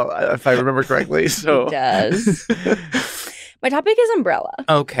hard out, if I remember correctly. So He does. My topic is umbrella.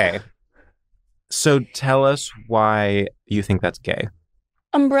 Okay. So tell us why you think that's gay.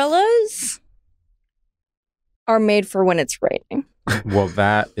 Umbrellas are made for when it's raining. Well,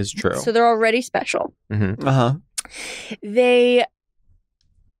 that is true. So they're already special. Mm-hmm. Uh-huh. They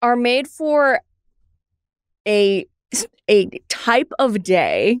are made for a type of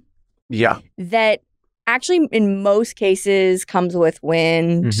day. Yeah. That actually, in most cases, comes with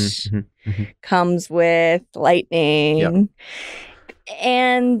wind, comes with lightning. Yep.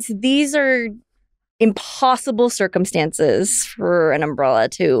 And these are impossible circumstances for an umbrella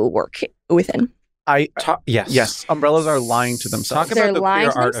to work within. Yes. Umbrellas are lying to themselves. Talk about the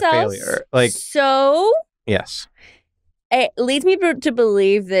pure art of failure. So, yes, it leads me to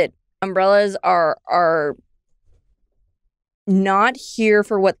believe that umbrellas are not here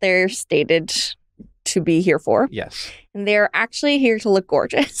for what they're stated to be here for. Yes, and they're actually here to look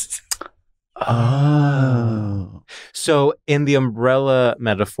gorgeous. Oh, so in the umbrella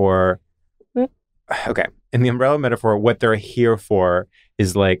metaphor, what they're here for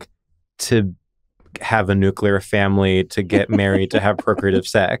is like to have a nuclear family, to get married, to have procreative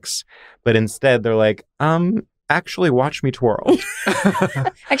sex. But instead they're like, actually watch me twirl.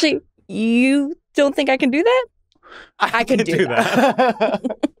 Actually, you don't think I can do that? I can do that.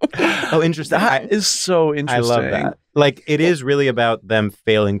 Oh, interesting. That is so interesting. I love that. Like, it is really about them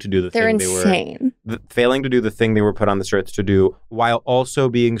failing to do the thing they were... They're insane. Failing to do the thing they were put on this earth to do, while also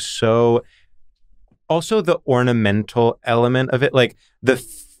being so... Also, the ornamental element of it, like the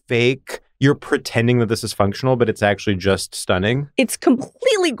fake... You're pretending that this is functional, but it's actually just stunning. It's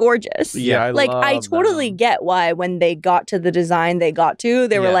completely gorgeous. Yeah, I totally get why when they got to the design they got to,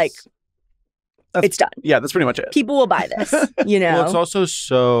 they were like, it's done. Yeah, that's pretty much it. People will buy this, you know? Well, it's also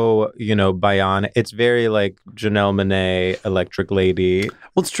so, bionic. It's very like Janelle Monáe, Electric Lady.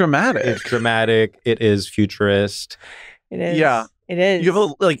 Well, it's dramatic. It's dramatic. It is futurist. It is. Yeah. It is. You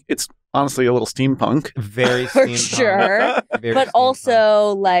have it's honestly a little steampunk. Very For steampunk. sure. Very but steampunk.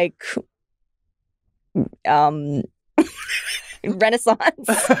 also like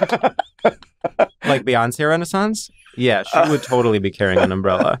Renaissance. Like Beyonce Renaissance? Yeah, she would totally be carrying an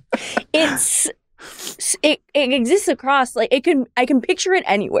umbrella. It exists across, like, I can picture it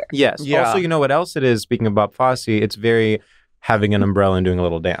anywhere. Yes. Yeah. Also, you know what else it is? Speaking of Bob Fosse, it's very having an umbrella and doing a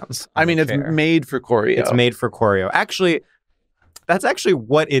little dance. I mean, it's made for choreo. It's made for choreo. Actually, that's actually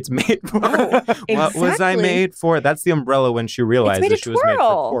what it's made for. Exactly. What was I made for? That's the umbrella when she realized that she was made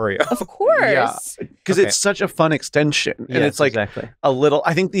for choreo. Of course. Yeah, because it's such a fun extension. And Yes, it's like exactly. a little,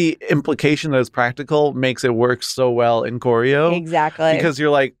 I think the implication that it's practical makes it work so well in choreo. Exactly. Because you're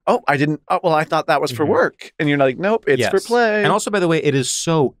like, I thought that was for work. And you're like, nope, it's for play. And also, by the way, it is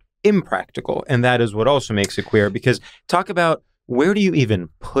so impractical. And that is what also makes it queer. Because talk about, where do you even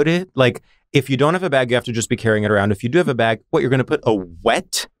put it? Like, if you don't have a bag, you have to just be carrying it around. If you do have a bag, you're going to put a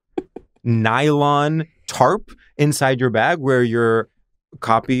wet nylon tarp inside your bag where your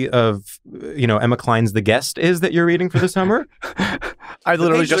copy of, Emma Cline's The Guest is that you're reading for the summer? I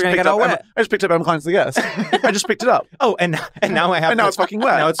literally just picked up Emma Cline's The Guest. I just picked it up. Oh, and now I have. And now it's fucking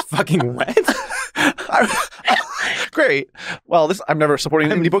wet. Now it's fucking wet. Great. Well, I'm never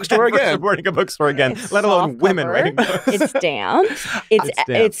supporting an indie bookstore again. Supporting a bookstore again, It's let alone soft women cover. writing books. It's damp.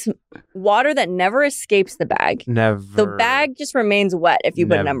 It's water that never escapes the bag. Never. The bag just remains wet if you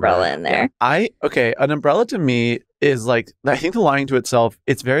put an umbrella in there. An umbrella to me is like, I think the line to itself,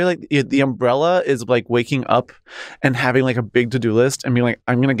 it's very like the umbrella is like waking up and having like a big to-do list and being like,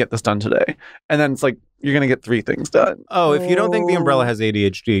 I'm going to get this done today. And then it's like, you're going to get 3 things done. Oh, if you don't think the umbrella has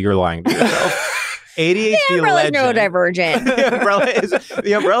ADHD, you're lying to yourself. ADHD The umbrella is legend. neurodivergent.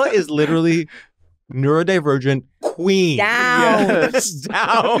 the umbrella is literally neurodivergent queen. Down. Yes.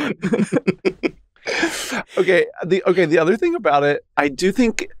 Down. The other thing about it, I do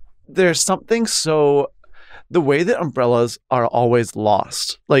think there's something the way that umbrellas are always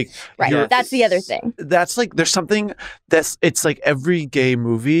lost. Like, Right. That's the other thing. That's like, there's something it's like every gay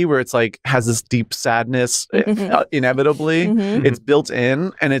movie where it's like has this deep sadness inevitably. Mhm. It's built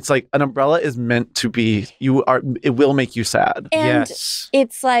in, and it's like an umbrella is meant to be, it will make you sad. And Yes.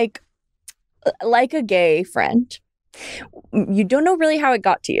 it's like a gay friend. You don't know really how it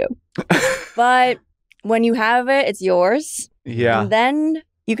got to you. But when you have it, it's yours. Yeah. And then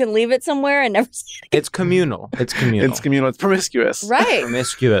you can leave it somewhere and never see it. It's communal. It's communal. It's communal. It's promiscuous. Right.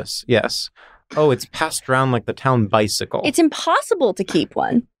 Promiscuous. Yes. Oh, it's passed around like the town bicycle. It's impossible to keep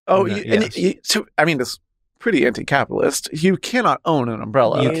one. Oh, Yes. This pretty anti-capitalist. You cannot own an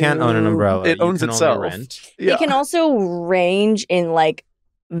umbrella. You can't own an umbrella. It You owns can only itself. rent. Yeah. It can also range in like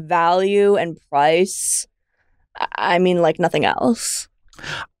value and price. I mean, like nothing else.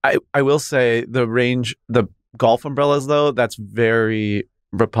 I will say the golf umbrellas though, that's very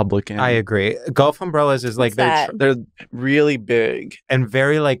Republican. I agree. Golf umbrellas is like What's They're really big. and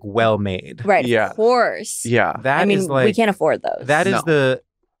very like well made. Right. Yeah. Of course. Yeah. That I mean, is like we can't afford those. that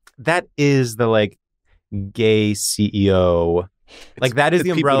is the like gay CEO. Like that is it's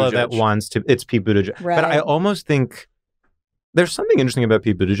the Pete umbrella Buttigieg. that wants to. It's Pete Buttigieg. But I Right. almost think there's something interesting about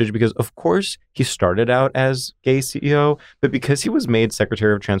Pete Buttigieg because, of course, he started out as gay CEO, but because he was made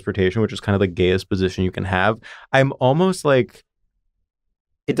Secretary of Transportation, which is kind of the gayest position you can have, I'm almost like,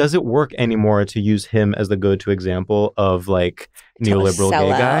 it doesn't work anymore to use him as the go-to example of like neoliberal gay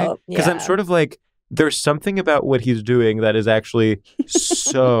guy. sellout. Because I'm Yeah. sort of like, there's something about what he's doing that is actually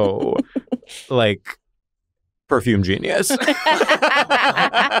so like perfume genius.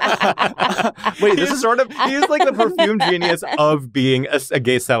 Wait, this is sort of, he's like the perfume genius of being a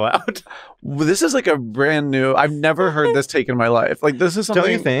gay sellout. This is like a brand new, I've never heard this take in my life. Like this is something.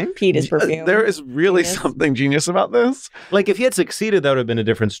 Don't you think? Pete is perfume. There is really Genius. something genius about this. Like if he had succeeded, that would have been a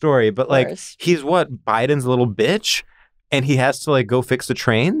different story. But like course. he's what, Biden's little bitch? And he has to like go fix the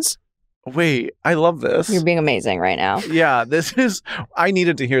trains? Wait, I love this. You're being amazing right now. Yeah, I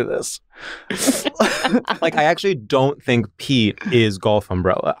needed to hear this. Like I actually don't think Pete is golf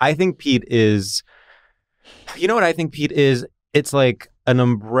umbrella. I think Pete is, you know what I think Pete is? It's like an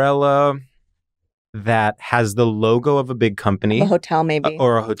umbrella that has the logo of a big company A hotel, maybe.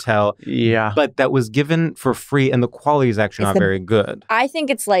 or a hotel, Yeah. but that was given for free and the quality is actually It's not the- very good. I think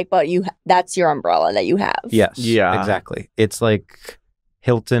it's like, but that's your umbrella that you have. Yes. Yeah. Exactly. It's like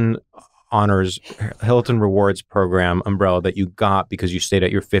Hilton Rewards program umbrella that you got because you stayed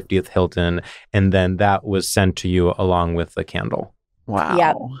at your 50th Hilton, and then that was sent to you along with the candle. Wow.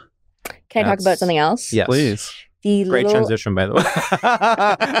 Yeah. Can I talk That's- about something else? Yes. Please. The Great little... transition, by the way.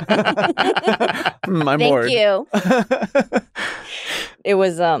 I'm Thank bored. you. It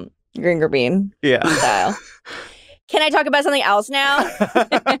was Gringer Bean Yeah. style. Can I talk about something else now?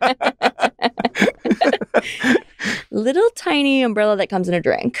 Little tiny umbrella that comes in a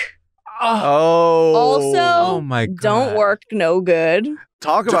drink. Also, oh my God. don't work no good.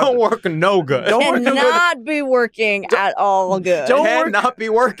 Talk about Don't work no good. Cannot be working at all good. Cannot be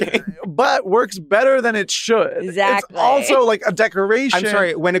working. but works better than it should. Exactly. It's also like a decoration. I'm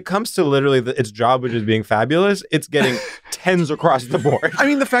sorry, when it comes to literally its job, which is being fabulous, it's getting tens across the board. I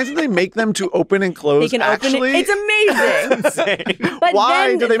mean, the fact that they make them to open and close, they can actually, open it. It's amazing. Insane. But why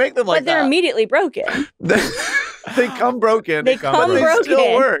then, do they make them like But they're that? immediately broken. They come broken. They come but broken. They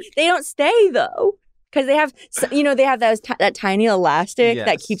still work. They don't stay though, because they have, they have that tiny elastic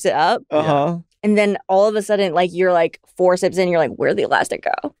that keeps it up. And then all of a sudden, like you're like forceps in, you're like, where'd the elastic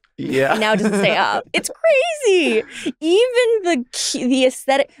go? Yeah. And now it doesn't stay up. It's crazy. Even the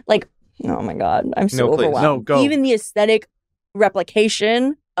aesthetic, like, oh my God, I'm so overwhelmed. No, go. Even the aesthetic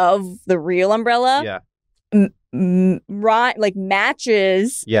replication of the real umbrella, like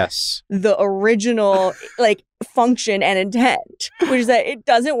matches the original like function and intent, which is that it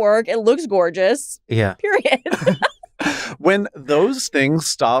doesn't work. It looks gorgeous. Yeah. Period. When those things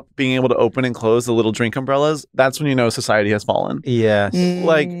stop being able to open and close, the little drink umbrellas, that's when you know society has fallen. Yes.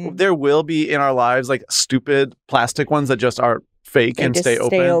 Like there will be in our lives like stupid plastic ones that just are fake and stay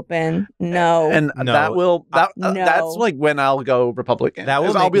open. No. And No. that's like when I'll go Republican. That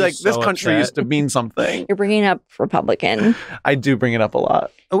will I'll make be me like, this so country upset. used to mean something. You're bringing up Republican. I do bring it up a lot.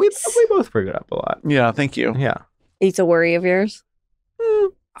 We both bring it up a lot. Yeah, thank you. Yeah. It's a worry of yours.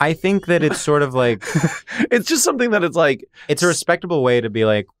 I think that it's sort of like it's just something that it's like it's a respectable way to be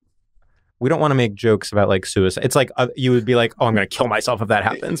like, we don't want to make jokes about like suicide. It's like you would be like, oh, I'm going to kill myself if that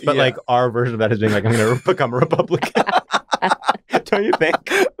happens. But like our version of that is being like, I'm going to become a Republican. Don't you think?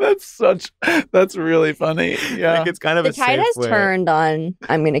 That's really funny. Yeah. Like it's kind of the tide has turned on,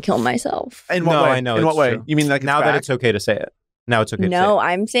 I'm going to kill myself. In what way? I know. In what way? True. You mean like now that it's okay to say it? Now it's okay to say it. No,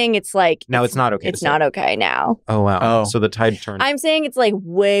 I'm saying it's like... Now it's not okay It's not okay now. Oh, wow. Oh. So the tide turned. I'm saying it's like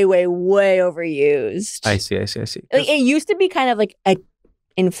way, way, way overused. I see. Like, it used to be kind of like a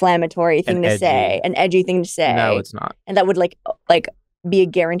inflammatory thing to say, an edgy thing to say. No, it's not. And that would like be a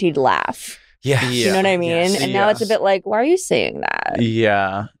guaranteed laugh. Yeah. You know what I mean? Yes. And now it's a bit like, why are you saying that?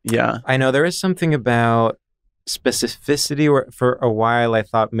 Yeah. I know there is something about specificity where for a while I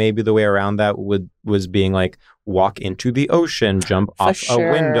thought maybe the way around that was being like walk into the ocean, jump off a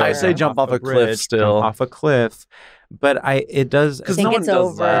window. I say jump off a cliff still. Jump off a cliff. But it does because no one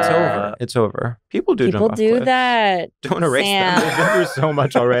does that. It's over. People do jump off cliffs. That. Don't erase them. They've been through so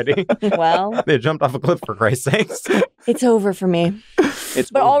much already. Well, they jumped off a cliff for Christ's sakes. It's over for me.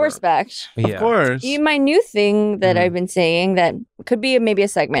 But all respect. Of course. My new thing that I've been saying that could be maybe a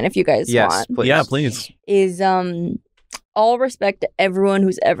segment if you guys want. Please. Yeah, please. Is all respect to everyone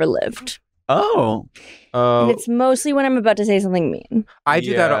who's ever lived. Oh. And it's mostly when I'm about to say something mean. I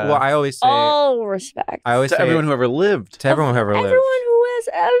do that. Well, I always say all respect. I always to say everyone who ever lived. To everyone who ever lived. Everyone who has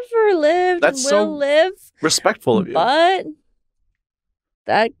ever lived That's and will so live. Respectful of you. But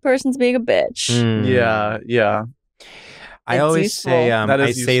that person's being a bitch. Yeah. I always say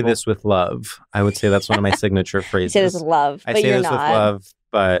I say this with love. I would say that's one of my signature phrases. You say this with love, but I say you're this not. with love,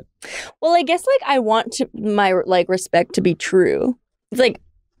 but well, I guess like I want my like respect to be true. It's like,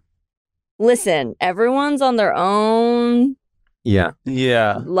 listen, everyone's on their own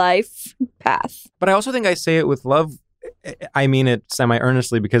life path. But I also think I say it with love. I mean it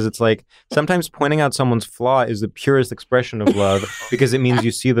semi-earnestly because it's like sometimes pointing out someone's flaw is the purest expression of love because it means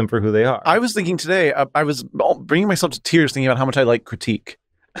you see them for who they are. I was thinking today, I was bringing myself to tears thinking about how much I like critique.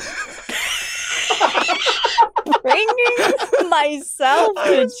 Bringing myself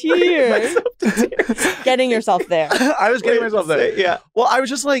to tears. Getting yourself there. I was getting myself there. Yeah. Well, I was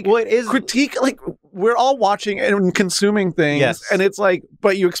just like, well, it is critique. Like we're all watching and consuming things, and it's like,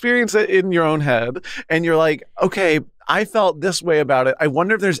 but you experience it in your own head, and you're like, okay, I felt this way about it. I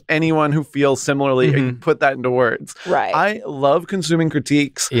wonder if there's anyone who feels similarly and put that into words. Right. I love consuming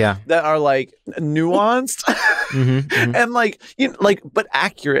critiques that are like nuanced and like, but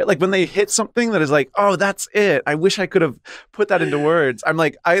accurate. Like when they hit something that is like, oh, that's it. I wish I could have put that into words. I'm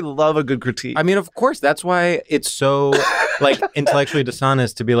like, I love a good critique. I mean, of course, that's why it's so like intellectually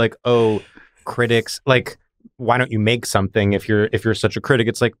dishonest to be like, oh, critics, like, why don't you make something if you're such a critic?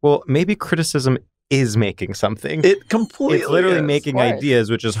 It's like, well, maybe criticism is making something. It completely It's literally is. making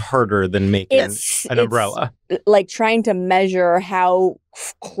ideas, which is harder than making an umbrella. Like trying to measure how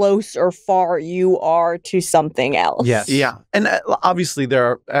close or far you are to something else. Yes. Yeah. And obviously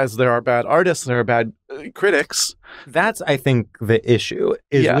there are bad artists, there are bad critics. That's, I think, the issue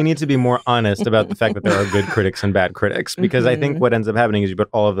is we need to be more honest about the fact that there are good critics and bad critics, because I think what ends up happening is you put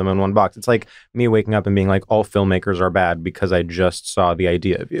all of them in one box. It's like me waking up and being like, all filmmakers are bad because I just saw the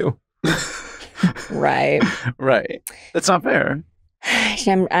idea of you. Right. Right. That's not fair.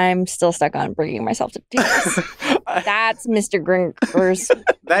 I'm still stuck on bringing myself to tears. That's Mr. Gringers.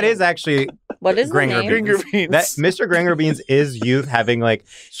 That is actually what is Gringer the name? Gringer Beans. that Mr. Gringer Beans is youth having like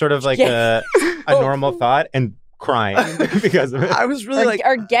sort of like a normal thought and crying because of it. I was really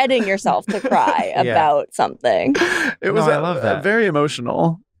or getting yourself to cry about something. It was I love that. Very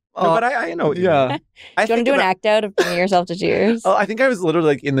emotional. No, but I know what you yeah. mean. Do you want to do an act out of bringing yourself to tears? Oh, I think I was literally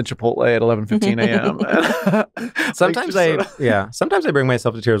like in the Chipotle at 11:15 a.m. Sometimes I bring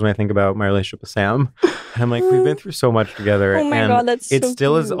myself to tears when I think about my relationship with Sam. And I'm like, we've been through so much together. Oh my God, that's it so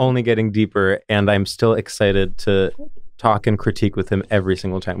still is cute. only getting deeper, and I'm still excited to talk and critique with him every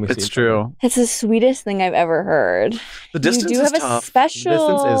single time we see It's each other. true. It's the sweetest thing I've ever heard. The distance you do is have tough. a special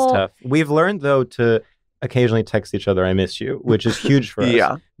Distance is tough. We've learned, though, to occasionally text each other, I miss you, which is huge for us.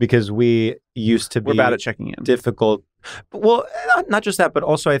 Yeah. Because we used to be We're bad at checking in. difficult. Well, not just that, but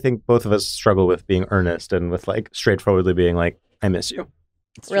also I think both of us struggle with being earnest and with like straightforwardly being like, I miss you.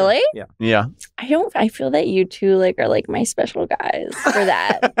 Really? Yeah. Yeah. I feel that you two are like my special guys for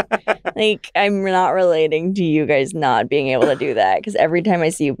that. Like I'm not relating to you guys not being able to do that because every time I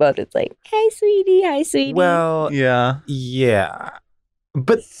see you both, it's like, hi sweetie, hi sweetie. Well, Yeah.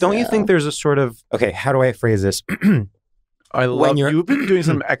 But don't you think there's a sort of, okay, how do I phrase this? I love you've been doing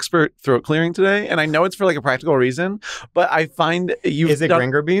some expert throat clearing today, and I know it's for like a practical reason, but I find Is it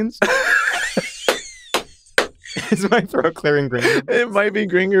Gringer Beans? Is my throat clearing Gringer Beans? It might be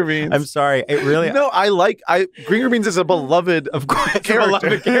Gringer Beans. I'm sorry. It really... No, Gringer Beans is a beloved, Of course, character.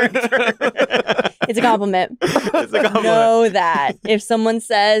 It's a compliment. It's a compliment. Know that. If someone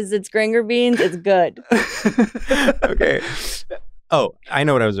says it's Gringer Beans, it's good. Okay. Oh, I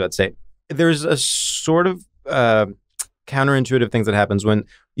know what I was about to say. There's a sort of counterintuitive things that happens when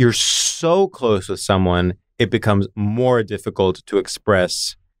you're so close with someone, it becomes more difficult to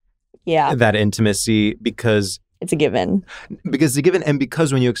express that intimacy because it's a given. Because it's a given, and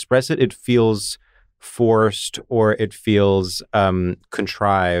because when you express it, it feels forced or it feels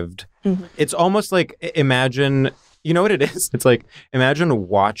contrived. Mm-hmm. It's almost like imagine, you know what it is? It's like imagine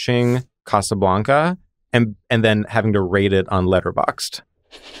watching Casablanca and then having to rate it on Letterboxd.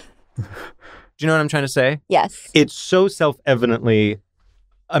 Do you know what I'm trying to say? Yes. It's so self-evidently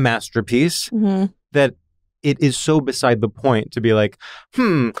a masterpiece that it is so beside the point to be like,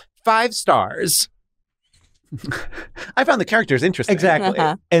 5 stars. I found the characters interesting. Exactly.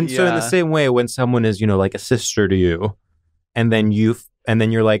 And so in the same way, when someone is, like a sister to you, and then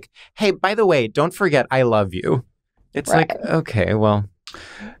you're like, hey, by the way, don't forget I love you. It's like, okay, well.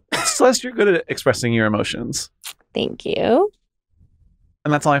 Celeste, you're good at expressing your emotions. Thank you.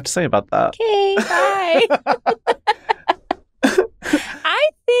 And that's all I have to say about that. Okay, bye. I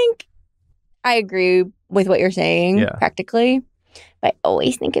think I agree with what you're saying practically, but I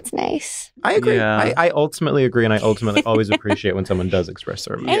always think it's nice. I agree. Yeah. I ultimately agree, and I ultimately always appreciate when someone does express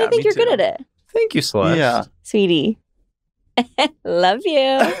their emotions. And I think you're good at it. Thank you, Celeste. Yeah. Sweetie. Love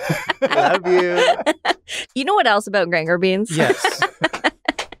you. Love you. You know what else about Gringer Beans? Yes.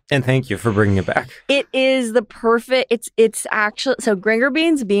 And thank you for bringing it back. It is the perfect, it's actually, so Gringer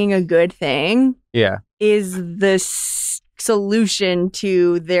Beans being a good thing is the solution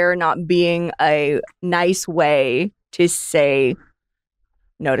to there not being a nice way to say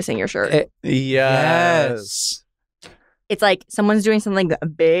noticing your shirt. Yes. It's like someone's doing something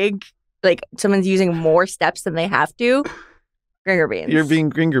big, like someone's using more steps than they have to. Gringer Beans. You're being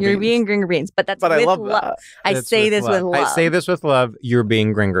Gringer Beans. You're being Gringer Beans, but that's with I love love. that. I say this with love. I say this with love. You're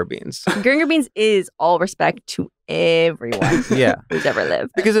being Gringer Beans. Gringer Beans is all respect to everyone who's ever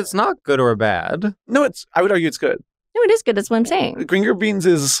lived. Because it's not good or bad. No, I would argue it's good. No, it is good. That's what I'm saying. Gringer Beans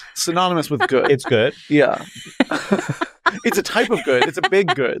is synonymous with good. It's good. Yeah. It's a type of good. It's a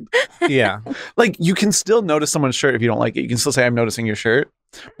big good. Yeah. Like, you can still notice someone's shirt if you don't like it. You can still say, I'm noticing your shirt.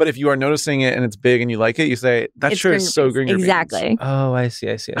 But if you are noticing it and it's big and you like it, you say, that shirt is so Gringer Beans. Exactly. Oh, I see.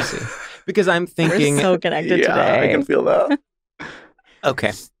 Because I'm thinking... We're so connected today. I can feel that.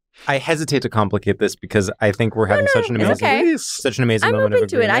 Okay. I hesitate to complicate this because I think we're having such an amazing I'm moment open of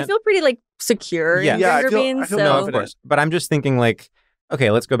to it. agreement. I feel pretty secure in Gringer Beans. I feel so. No, of course. But I'm just thinking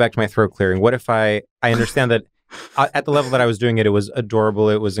okay, let's go back to my throat clearing. What if I understand that at the level that I was doing it, it was adorable.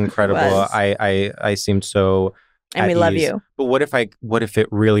 It was incredible. I seemed so and we love you. But what if it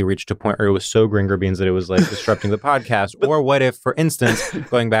really reached a point where it was so Gringer Beans that it was disrupting the podcast? Or what if, for instance,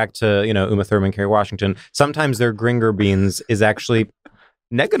 going back to, Uma Thurman, Kerry Washington, sometimes their Gringer Beans is actually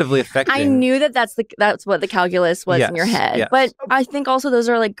negatively affecting. I knew that's what the calculus was in your head. Yes. But I think also those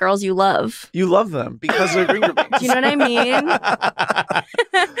are like girls you love. You love them because they're Gringer beans. Do you know what I mean?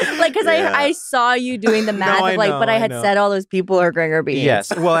 Like, because I saw you doing the math of like, but I had said all those people are Gringer beans. Yes.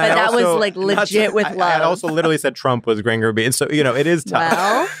 Well, but that was like legit with love. I also literally said Trump was Gringer beans. So, it is tough.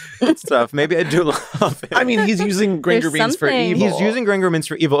 Well, it's tough. Maybe I do love it. I mean, he's using Gringer beans for evil. He's using Gringer beans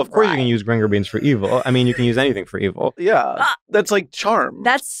for evil. Of course you can use Gringer beans for evil. I mean, you can use anything for evil. Yeah. That's like charm.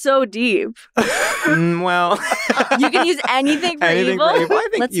 That's so deep. Well. You can use anything for evil? I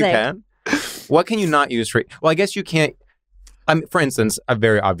think you can. What can you not use for... Well, I guess you can't... for instance, a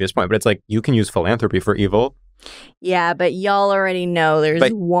very obvious point, but it's like you can use philanthropy for evil. Yeah, but y'all already know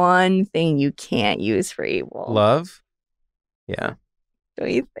there's one thing you can't use for evil. Love? Yeah. What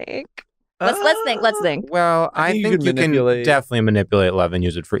do you think? Let's think. Well, I think you can definitely manipulate love and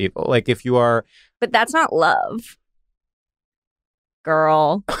use it for evil. Like if you are... But that's not love.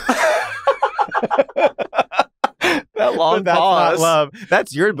 Girl. That long that's pause. Not love.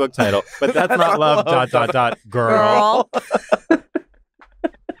 That's your book title. But that's not love. ... Girl.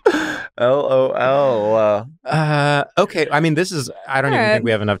 LOL. Okay. I mean, this is... I don't even think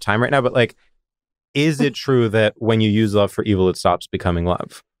we have enough time right now, but like, is it true that when you use love for evil, it stops becoming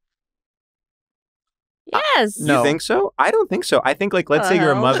love? Yes. No. You think so? I don't think so. I think like, let's say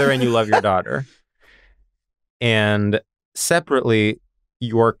you're a mother and you love your daughter. And separately,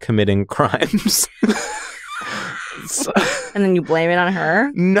 you're committing crimes. And then you blame it on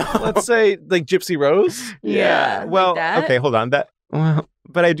her? No. Let's say like Gypsy Rose? Yeah. Well, like okay, hold on. But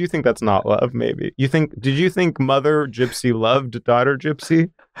I do think that's not love, maybe. Did you think mother Gypsy loved daughter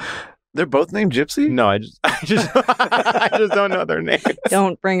Gypsy? They're both named Gypsy? No, I just don't know their names.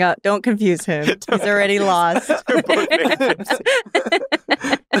 Don't confuse him. He's already lost. They're both named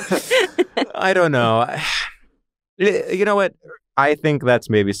Gypsy. I don't know. You know what? I think that's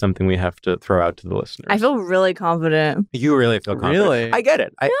maybe something we have to throw out to the listeners. I feel really confident. You really feel confident? Really? I get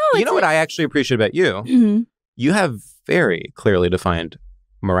it. You know what I actually appreciate about you? Mm-hmm. You have very clearly defined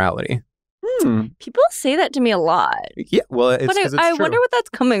morality. People say that to me a lot. Yeah, well, it's because it's I true. wonder what that's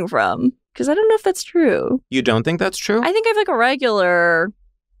coming from, because I don't know if that's true. You don't think that's true? I think I have like a regular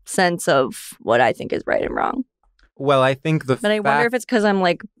sense of what I think is right and wrong. Well, I think But I wonder if it's because I'm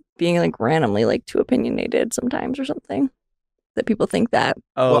like being like randomly like too opinionated sometimes or something. That people think that.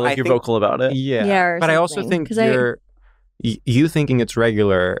 Oh, well, like you're vocal about it? Yeah. But I also think you thinking it's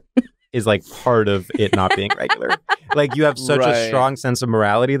regular is like part of it not being regular. Like you have such a strong sense of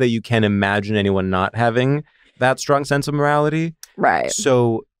morality that you can't imagine anyone not having that strong sense of morality. Right.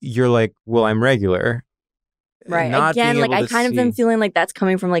 So you're like, well, I'm regular. Right. Again, like I kind of am feeling like that's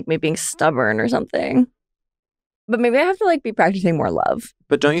coming from like me being stubborn or something. But maybe I have to like be practicing more love.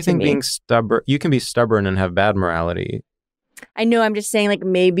 But don't you think being stubborn, you can be stubborn and have bad morality? I know, I'm just saying like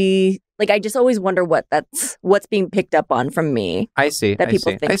maybe, like I just always wonder what's being picked up on from me. I see. That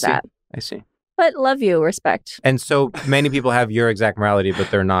people think that. I see. But love you, respect. And so many people have your exact morality,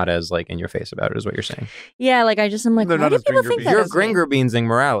 but they're not as like in your face about it, is what you're saying. Yeah, like I'm like, why do people think that? You're Gringer beansing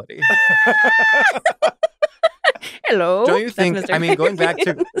morality. Hello. Don't you think? I mean, going back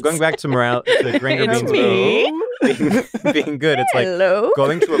to morality, to Gringer beans being good. It's like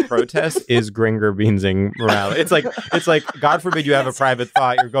going to a protest is Gringer beansing morality. It's like God forbid you have a private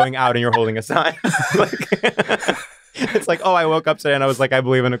thought, you're going out and you're holding a sign. It's like, oh, I woke up today and I was like, I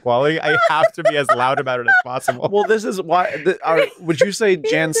believe in equality. I have to be as loud about it as possible. Well, this is why. Would you say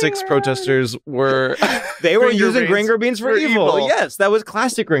Jan 6 protesters were? They were using Gringer beans for evil. Yes, that was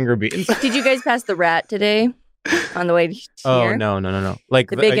classic Gringer beans. Did you guys pass the rat today? On the way here? Oh, no.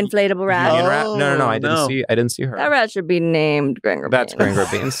 Like the big inflatable rat? Rat? No. I didn't see her. That rat should be named Gringer Beans. That's Gringer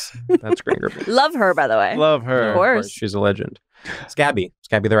Beans. That's Gringer Beans. Love her, by the way. Love her. Of course. She's a legend. Scabby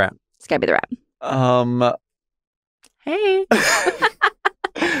the rat. Scabby the rat. Hey.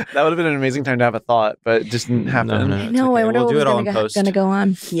 That would have been an amazing time to have a thought, but it just didn't happen. No, okay. I wonder we'll what do was it all in post. Gonna go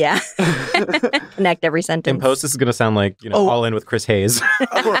on. Yeah. Connect every sentence. In post, this is gonna sound like all in with Chris Hayes.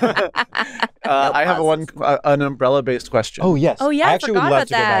 I have an umbrella-based question. Oh yes. Oh yeah, I actually forgot would love about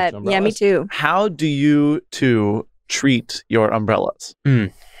to that. Go back to yeah, me too. How do you two treat your umbrellas?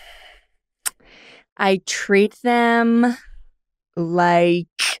 I treat them like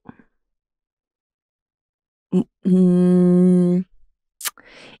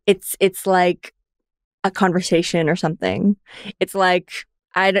it's like a conversation or something. It's like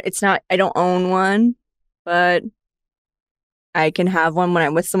I don't own one, but I can have one when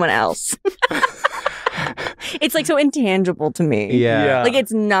I'm with someone else. It's like so intangible to me. Yeah. Like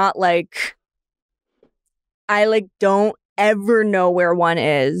it's not like I like don't ever know where one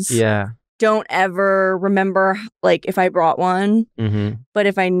is. Yeah. don't ever remember like if I brought one, but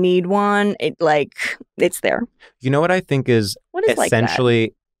if I need one, it's there. You know what I think is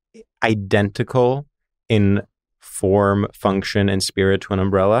essentially identical in form, function, and spirit to an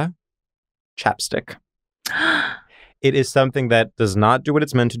umbrella? Chapstick. It is something that does not do what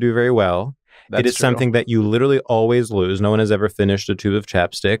it's meant to do very well. It is something that you literally always lose. No one has ever finished a tube of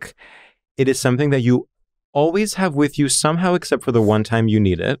chapstick. It is something that you always have with you somehow, except for the one time you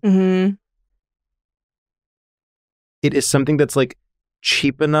need it. It is something that's like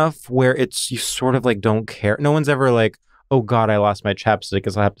cheap enough where you sort of like don't care. No one's ever like, oh God, I lost my chapstick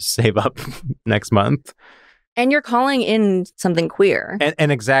because I'll have to save up next month. And you're calling in something queer.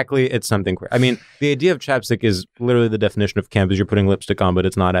 And exactly, it's something queer. I mean, the idea of chapstick is literally the definition of camp is you're putting lipstick on, but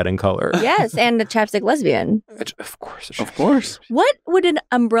it's not adding color. Yes, and a chapstick lesbian. Of course. Of course. What would an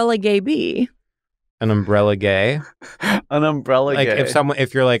umbrella gay be? An umbrella gay? An umbrella like gay.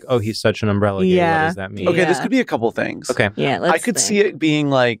 If you're like, oh, he's such an umbrella gay, what does that mean? Okay, this could be a couple things. Okay. Yeah, I could see it being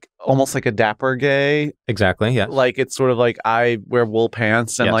like almost like a dapper gay. Exactly, yeah. Like it's sort of like I wear wool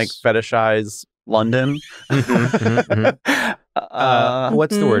pants and like fetishize London. What's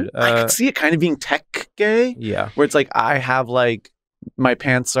the word? I could see it kind of being tech gay. Yeah. Where it's like I have like my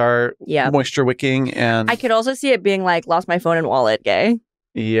pants are moisture wicking, and I could also see it being like lost my phone and wallet gay.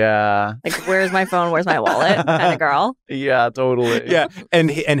 Yeah. Like where's my phone? Where's my wallet? Kind of girl. Yeah, totally. Yeah. And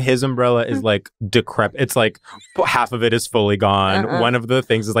his umbrella is like decrepit. It's like half of it is fully gone. One of the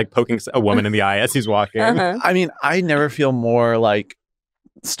things is like poking a woman in the eye as he's walking. I mean, I never feel more like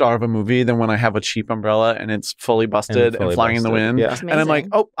star of a movie than when I have a cheap umbrella and it's fully busted and flying in the wind. Yeah. And I'm like,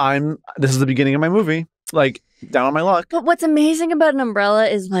 oh, this is the beginning of my movie. Like, down on my luck. But what's amazing about an umbrella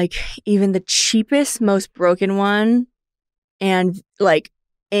is like even the cheapest, most broken one and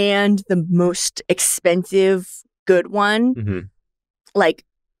the most expensive good one, like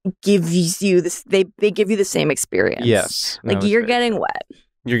gives you this. They give you the same experience. Yes, like you're getting wet.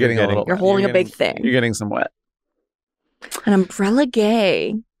 You're getting a little. You're holding a big thing. You're getting some wet. An umbrella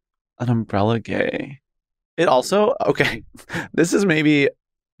gay. An umbrella gay. It also This is maybe.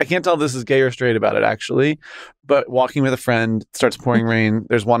 I can't tell if this is gay or straight about it, actually. But walking with a friend, starts pouring rain,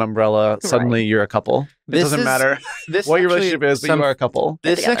 there's one umbrella, suddenly you're a couple. It doesn't matter what your relationship is, but you are a couple.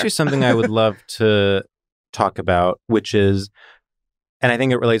 This is actually something I would love to talk about, which is, and I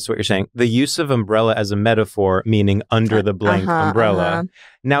think it relates to what you're saying, the use of umbrella as a metaphor, meaning under the blank umbrella.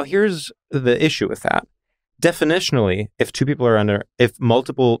 Now, here's the issue with that. Definitionally, if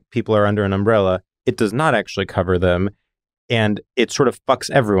multiple people are under an umbrella, it does not actually cover them. And it sort of fucks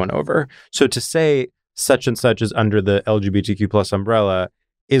everyone over. So to say such and such is under the LGBTQ plus umbrella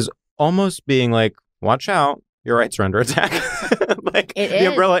is almost being like, watch out, your rights are under attack. The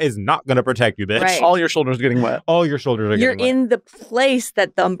umbrella is not going to protect you, bitch. Right. All your shoulders are getting wet. All your shoulders are getting wet. You're in the place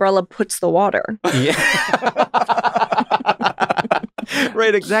that the umbrella puts the water. Yeah.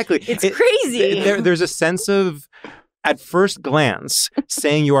 Right, exactly. It's crazy. There's a sense of, at first glance,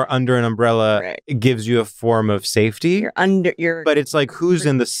 saying you are under an umbrella gives you a form of safety. But it's like who's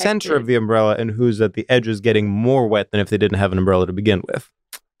in the center of the umbrella and who's at the edges getting more wet than if they didn't have an umbrella to begin with.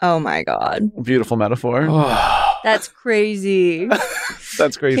 Oh my God. Beautiful metaphor. That's crazy.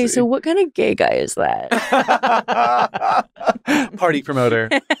 That's crazy. Okay, so what kind of gay guy is that? Party promoter.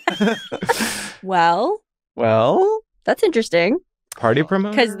 Well, that's interesting. Party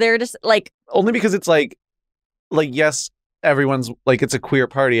promoter? Because they're just like... Only because it's like, yes, everyone's like, it's a queer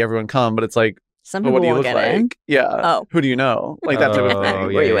party, everyone come, but it's like, some people what do you won't look get like? in. Yeah. Oh. Who do you know? Like that type of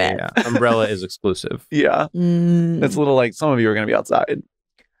thing. Where you at? Yeah. Umbrella is exclusive. Yeah. It's a little like some of you are going to be outside.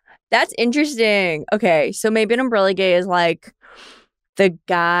 That's interesting. Okay, so maybe an umbrella gay is like the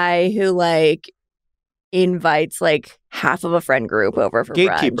guy who like invites like half of a friend group over for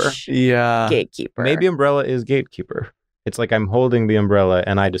gatekeeper. Brunch. Yeah. Gatekeeper. Maybe umbrella is gatekeeper. It's like I'm holding the umbrella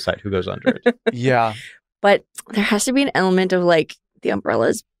and I decide who goes under it. Yeah. But there has to be an element of like the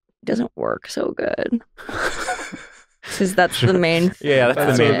umbrellas doesn't work so good. Because that's the main thing. Yeah,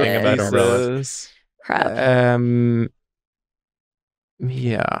 that's the main thing about umbrellas. Crap.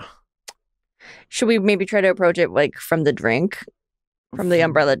 Yeah. Should we maybe try to approach it like from the drink? From the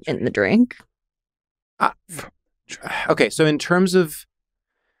umbrella in the drink? Okay, so in terms of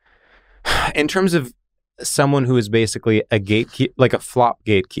someone who is basically a gatekeeper, like a flop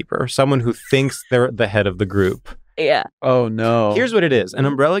gatekeeper, someone who thinks they're the head of the group. Yeah. Oh no. Here's what it is. An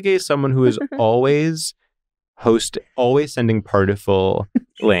umbrella gay is someone who is always sending partyful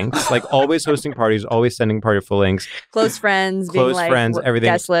links, like always hosting parties, always sending partyful links. Close friends, being like, friends, everything.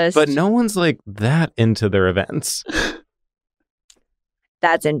 Guest list. But no one's like that into their events.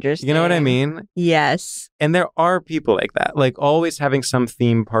 That's interesting. You know what I mean? Yes. And there are people like that, like always having some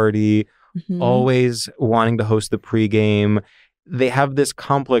theme party, always wanting to host the pregame. They have this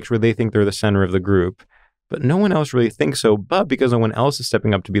complex where they think they're the center of the group, but no one else really thinks so. But because no one else is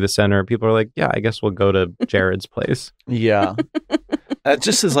stepping up to be the center, people are like, yeah, I guess we'll go to Jared's place. Yeah. That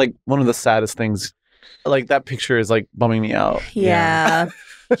just is like one of the saddest things. Like that picture is like bumming me out. Yeah.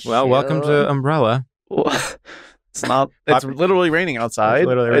 Well, welcome to Umbrella. It's not. It's literally raining outside.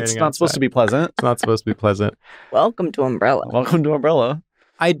 It's not supposed to be pleasant. It's not supposed to be pleasant. Welcome to Umbrella. Welcome to Umbrella.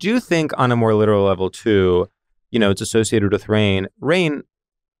 I do think on a more literal level too, it's associated with rain. Rain,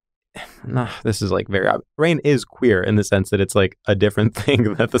 this is like very obvious. Rain is queer in the sense that it's like a different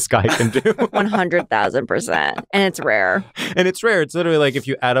thing that the sky can do. 100,000%. And it's rare. And it's rare. It's literally like if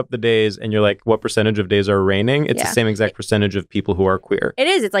you add up the days and you're like, what percentage of days are raining? It's the same exact percentage of people who are queer. It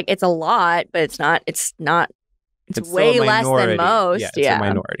is. It's like, it's a lot, but it's not. It's way less than most. Yeah, it's a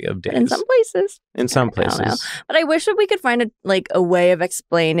minority of days. But in some places. In some places. But I wish that we could find a way of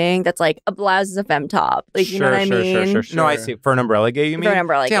explaining that's like a blouse is a femme top. Like, you know what I mean? Sure. No, I see. For an umbrella gay, you mean? For an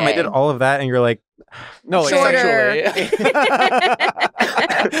umbrella gay. Damn, I did all of that and you're like, no, shorter. Like sexually.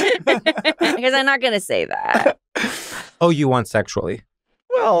 Because I'm not going to say that. Oh, you want sexually?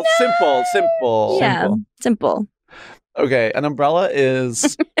 Well, no. simple. Yeah, simple. Okay, an umbrella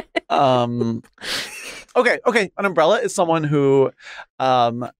is... Okay. An umbrella is someone who,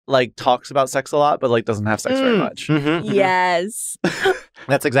 like talks about sex a lot, but like doesn't have sex very much. Yes.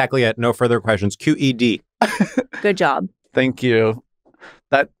 That's exactly it. No further questions. QED. Good job. Thank you.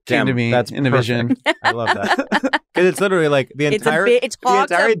 That came to me in a vision. I love that because it's literally like the entire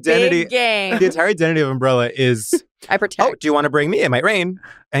identity. The entire identity of Umbrella is. I protect. Oh, do you want to bring me? It might rain.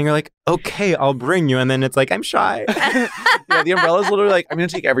 And you're like, okay, I'll bring you. And then it's like, I'm shy. Yeah, the umbrella is literally like, I'm going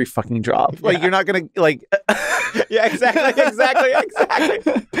to take every fucking drop. Like, you're not going to, like... Yeah, exactly.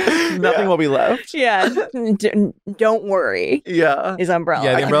 Nothing will be left. Yeah. Don't worry. Yeah. Is umbrella.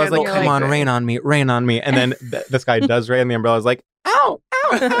 Yeah, the umbrella's like, come on, rain on me. And then this guy does rain, and the umbrella's like, ow.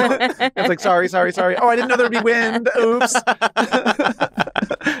 It's like, sorry. Oh, I didn't know there'd be wind. Oops.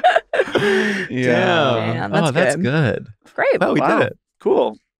 Yeah. Damn, that's good. Great. Well, we did it.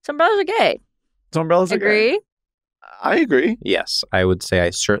 Cool. So umbrellas are gay. So umbrellas are Agree? gay. I agree. Yes, I would say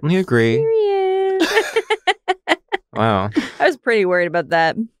I certainly agree. Period. Wow. I was pretty worried about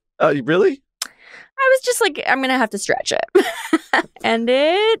that. Really? I was just like, I'm going to have to stretch it. And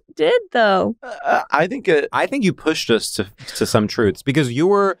it did, though. I think you pushed us to some truths because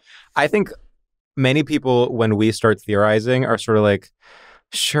I think many people, when we start theorizing, are sort of like,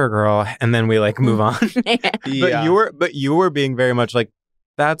 sure, girl. And then we like move on. Yeah. But you were being very much like,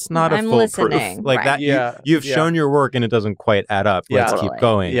 that's not a foolproof. Like right. that. You've shown your work and it doesn't quite add up. Yeah. Let's keep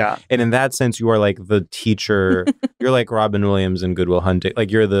going. Yeah. And in that sense, you are like the teacher. You're like Robin Williams in Good Will Hunting.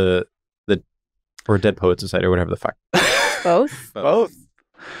 Like you're the or Dead Poets Society or whatever the fuck. Both.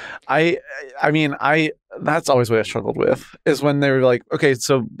 I mean, that's always what I struggled with is when they were like, okay,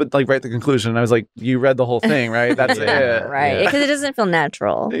 so, but like write the conclusion. And I was like, you read the whole thing, right? That's it. Right. Because it doesn't feel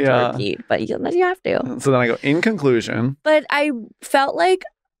natural to repeat, but you have to. So then I go, in conclusion. But I felt like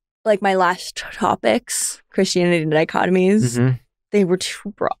my last topics, Christianity and dichotomies, they were too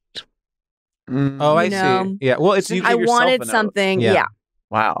broad. Oh, I see. Yeah. Well, it's I wanted something. Yeah.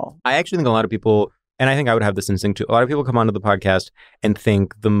 Wow. I actually think a lot of people, and I think I would have this instinct too, a lot of people come onto the podcast and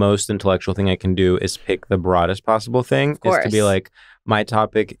think the most intellectual thing I can do is pick the broadest possible thing. Is to be like, my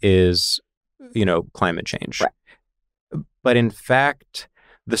topic is, climate change. Right. But in fact,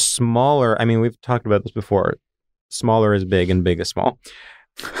 the smaller, I mean, we've talked about this before, smaller is big and big is small.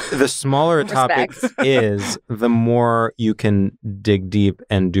 The smaller a topic is, the more you can dig deep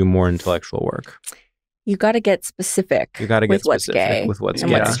and do more intellectual work. You got to get specific. You got to get what's gay with what's and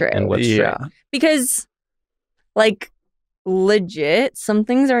gay what's straight. and what's straight. Because, like, legit, some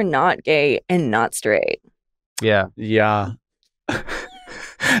things are not gay and not straight. Yeah. Yeah.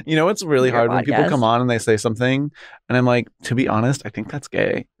 You know, it's really hard when people come on and they say something, and I'm like, to be honest, I think that's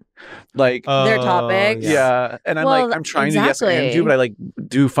gay. Like their topics. Yeah. And I'm like, I'm trying to yes and you, but I like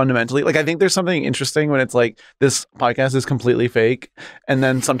do fundamentally. Like, I think there's something interesting when it's like, this podcast is completely fake. And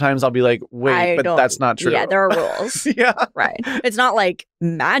then sometimes I'll be like, wait, but that's not true. Yeah, there are rules. Yeah. Right. It's not like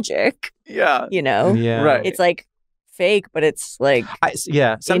magic. Yeah. Yeah. Right. It's like fake, but it's like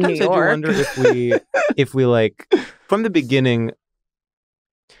Sometimes I do wonder if we like from the beginning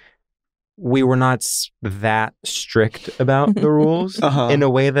we were not that strict about the rules in a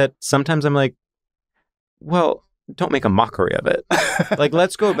way that sometimes I'm like, well, don't make a mockery of it. Like,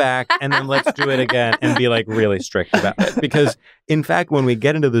 let's go back and then let's do it again and be like really strict about it. Because in fact, when we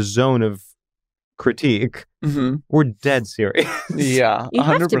get into the zone of critique, we're dead serious. Yeah. You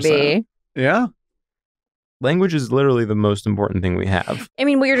 100%. Have to be. Yeah. Language is literally the most important thing we have. I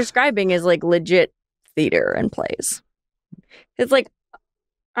mean, what you're describing is like legit theater and plays. It's like,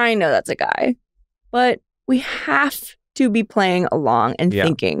 I know that's a guy, but we have to be playing along and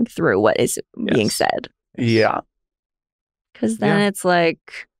thinking through what is being said. Yeah. Because then it's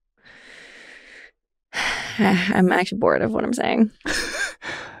like, I'm actually bored of what I'm saying.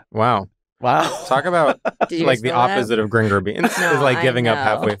 Wow. Talk about like the opposite of Gringer Beans. No, is like giving up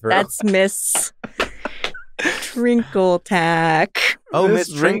halfway through. That's Miss Trinkle Tack. Oh,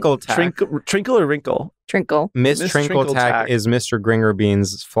 Miss Trinkle Tack. Trinkle or Wrinkle? Trinkle. Miss Trinkle Tack is Mr. Gringer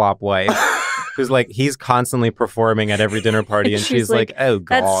Beans' flop wife. Who's like, he's constantly performing at every dinner party, and she's like, oh,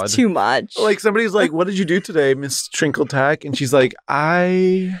 God. That's too much. Like, somebody's like, what did you do today, Miss Trinkle Tack? And she's like,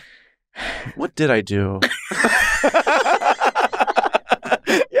 what did I do?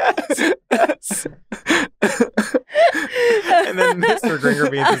 Yes. And then Mr. Gringer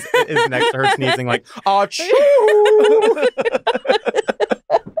Beans is next to her sneezing like, achoo!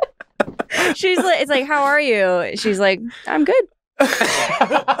 She's like, it's like, how are you? She's like, I'm good.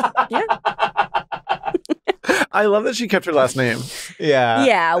 Yeah. I love that she kept her last name. Yeah.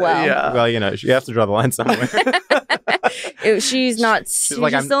 Yeah, well. Yeah. Well, you know, you have to draw the line somewhere. She's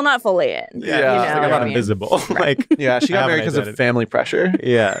still not fully in. Yeah. You know, like, I'm not invisible. Like, yeah, she got married because of family pressure.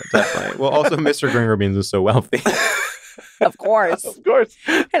 Yeah, definitely. Well, also, Mr. Gringer Beans is so wealthy. Of course. Of course.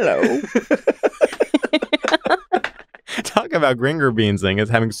 Hello. Talk about Gringer Beansing as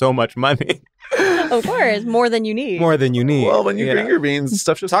having so much money. Of course, more than you need. More than you need. Well, when you Gringer Beans,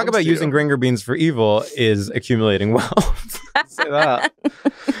 stuff just talk about using Gringer Beans for evil is accumulating wealth. Say that.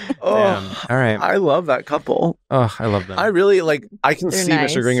 Oh, damn. All right. I love that couple. Oh, I love them. I really I can They're see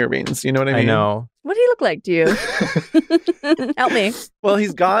nice. Mr. Gringer Beans. You know what I mean? I know. What do he look like to you? Help me. Well,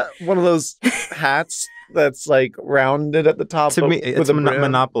 he's got one of those hats that's like rounded at the top. To me, it's a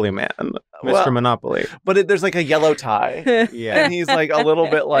Monopoly man. Mr. Monopoly. But there's like a yellow tie. Yeah. And he's like a little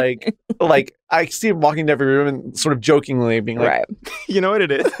bit like I see him walking to every room and sort of jokingly being like, right. You know what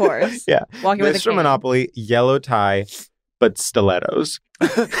it is? Of course. Yeah. Walking with a Mr. cane. Monopoly, yellow tie, but stilettos.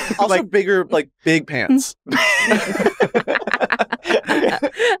 also like bigger, like big pants.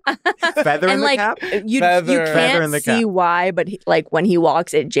 Feather and in the like, cap? You Feather in can't the see cap. why, but like when he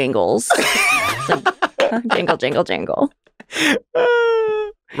walks, it jingles. Jingle, jingle, jingle.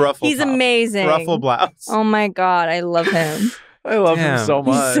 Ruffle He's top. amazing. Ruffle blouse. Oh my God, I love him. I love him so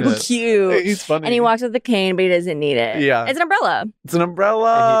much. He's so cute. He's funny. And he walks with the cane, but he doesn't need it. Yeah. It's an umbrella. It's an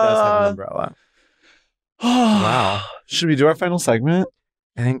umbrella. He does have an umbrella. Wow. Should we do our final segment?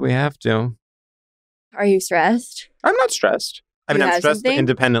 I think we have to. Are you stressed? I'm not stressed. I mean, You I'm have stressed something?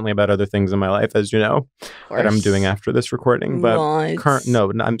 independently about other things in my life, as you know, that I'm doing after this recording. But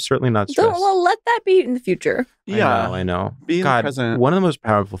no, I'm certainly not stressed. Well, let that be in the future. Yeah. I know. Be in the God, present. one of the most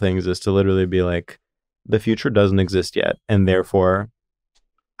powerful things is to literally be like, the future doesn't exist yet, and therefore,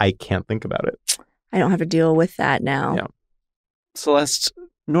 I can't think about it. I don't have to deal with that now. Yeah. Celeste,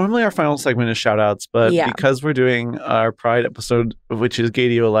 normally our final segment is shout outs, but Yeah. because we're doing our Pride episode, which is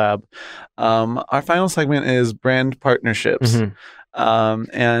GaytioLab, our final segment is brand partnerships. Mhm.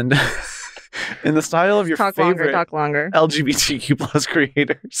 And in the style of your Talk favorite longer. LGBTQ plus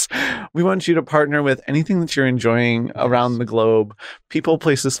creators, we want you to partner with anything that you're enjoying around the globe. People,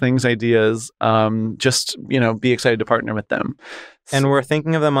 places, things, ideas. Just, be excited to partner with them. And we're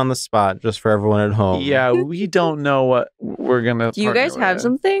thinking of them on the spot, just for everyone at home. Yeah, we don't know what we're gonna. Do you guys partner have with.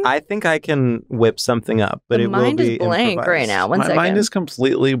 something? I think I can whip something up, but The it will mind be is blank improvised. right now. One My second. mind is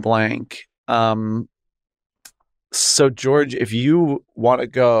completely blank. So George, if you want to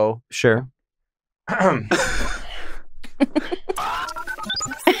go, Sure.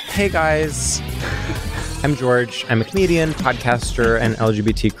 Hey guys, I'm George. I'm a comedian, podcaster, and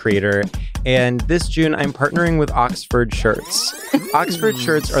LGBT creator. And this June, I'm partnering with Oxford Shirts. Oxford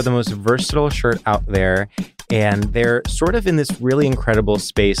Shirts are the most versatile shirt out there. And they're sort of in this really incredible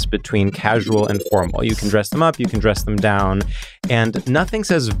space between casual and formal. You can dress them up, you can dress them down. And nothing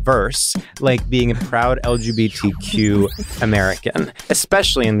says verse like being a proud LGBTQ American,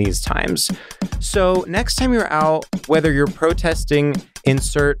 especially in these times. So next time you're out, whether you're protesting,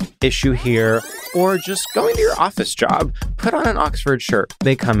 insert issue here, or just going to your office job, put on an Oxford shirt.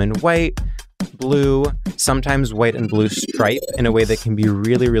 They come in white, blue, sometimes white and blue stripe in a way that can be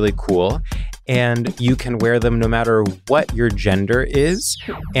really, really cool. And you can wear them no matter what your gender is.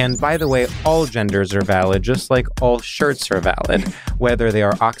 And by the way, all genders are valid, just like all shirts are valid, whether they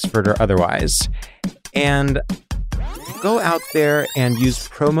are Oxford or otherwise. And go out there and use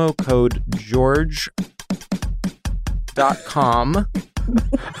promo code George.com.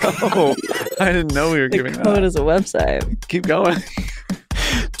 oh, I didn't know we were giving Code that. is a website. Keep going.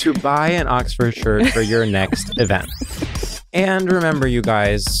 to buy an Oxford shirt for your next event. And remember, you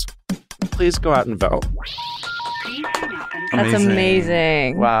guys, please go out and vote. That's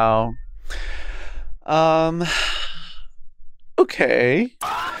amazing. Wow. Okay.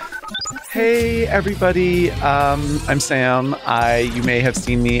 Hey everybody, I'm Sam. You may have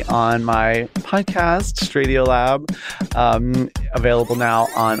seen me on my podcast, StraightioLab, available now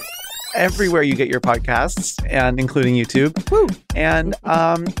on everywhere you get your podcasts, and including YouTube. Woo! And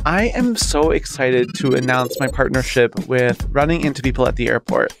I am so excited to announce my partnership with Running Into People at the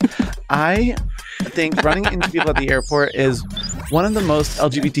Airport. I think running into people at the airport is one of the most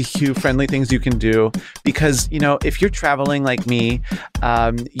LGBTQ friendly things you can do, because, you know, if you're traveling like me,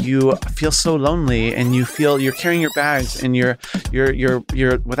 you feel so lonely, and you feel you're carrying your bags, and you're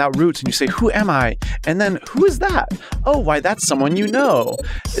without roots, and you say, who am I? And then, who is that? Oh, why, that's someone you know.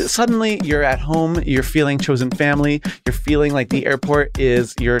 Suddenly you're at home, you're feeling chosen family, you're feeling like the airport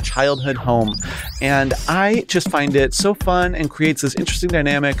is your childhood home. And I just find it so fun, and creates this interesting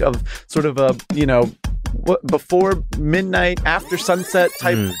dynamic of sort of a, you know, before midnight, after sunset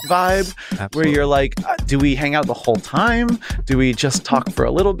type vibe. Absolutely. Where you're like, do we hang out the whole time? Do we just talk for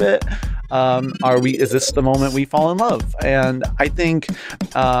a little bit? Is this the moment we fall in love? And I think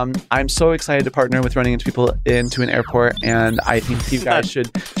I'm so excited to partner with Running Into People into an airport, and I think you guys should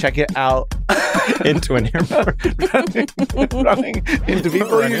check it out. Into an airport. running into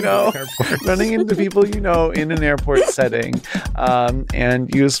people you know. Running into people you know in an airport setting.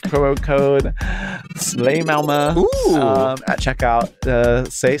 And use promo code SLAYMALMA at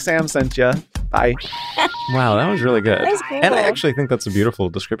checkout. Say Sam sent you. Bye. Wow, that was really good. That was cool. And I actually think that's a beautiful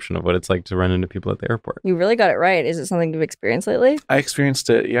description of what it's like to run into people at the airport. You really got it right. Is it something you've experienced lately? I experienced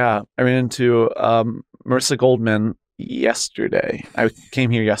it, yeah. I ran into Marissa Goldman yesterday. I came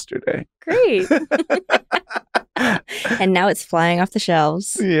here yesterday. Great. And now it's flying off the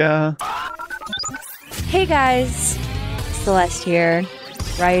shelves. Yeah. Hey guys, Celeste here,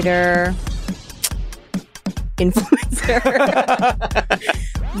 writer, influencer,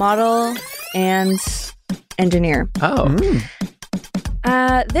 model, and engineer. Oh.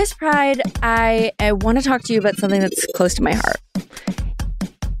 This Pride, I want to talk to you about something that's close to my heart.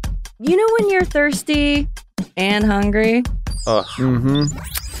 You know when you're thirsty and hungry?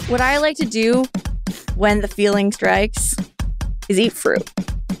 What I like to do when the feeling strikes is eat fruit.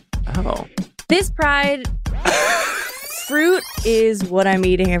 Oh. This Pride, fruit is what I'm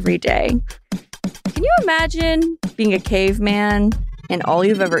eating every day. Can you imagine being a caveman and all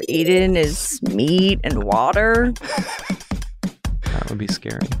you've ever eaten is meat and water? That would be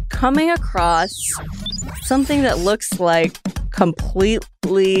scary. Coming across something that looks like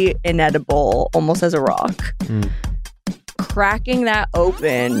completely inedible, almost as a rock. Cracking that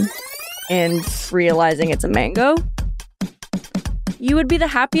open and realizing it's a mango. You would be the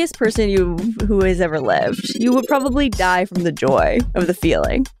happiest person who has ever lived. You would probably die from the joy of the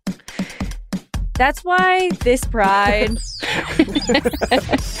feeling. That's why this Pride,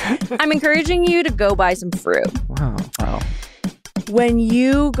 I'm encouraging you to go buy some fruit. Wow. When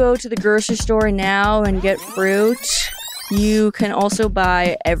you go to the grocery store now and get fruit, you can also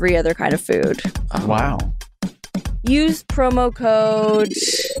buy every other kind of food. Oh. Wow. Use promo code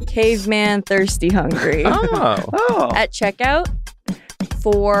Caveman Thirsty Hungry at checkout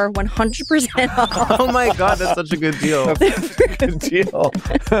for 100% off. Oh my God, that's such a good deal. That's a good deal.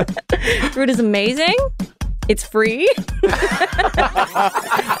 Fruit is amazing. It's free.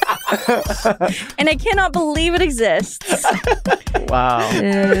 And I cannot believe it exists. Wow.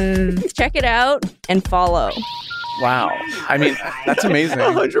 Check it out and follow. Wow. I mean, that's amazing.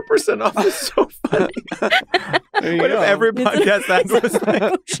 100% off is so funny. What if every podcast that was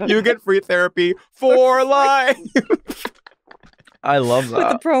like, you get free therapy for life? I love that.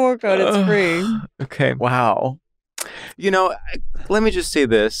 With the promo code, it's free. Okay. Wow. You know, let me just say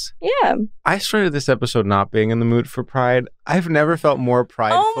this. Yeah. I started this episode not being in the mood for Pride. I've never felt more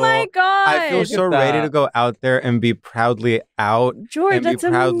prideful. Oh my God. I feel so ready to go out there and be proudly out. George, and that's be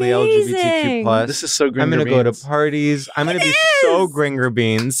proudly amazing. LGBTQ+. This is so Gringer I'm going to Beans. go to parties. I'm going to be so Gringer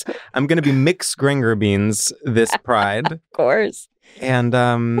Beans. I'm going to be mixed Gringer Beans this Pride. Of course. And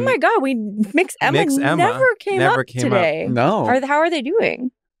oh my God, Mix Emma never came up today. No. How are they doing?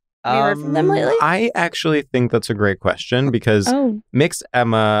 Have you heard from them lately? I actually think that's a great question because Mix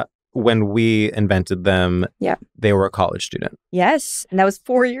Emma, when we invented them, they were a college student. Yes, and that was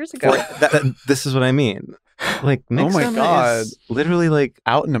 4 years ago. This is what I mean. Like, Mix Emma God, is literally like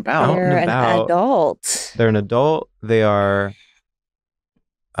out and about. They're an adult. They're an adult. They are,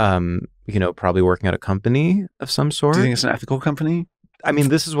 probably working at a company of some sort. Do you think it's an ethical company? I mean,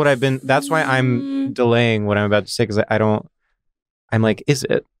 this is what that's why I'm delaying what I'm about to say because I'm like, is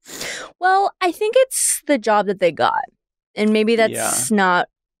it? Well, I think it's the job that they got. And maybe that's not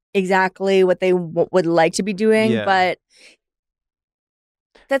exactly what they would like to be doing, but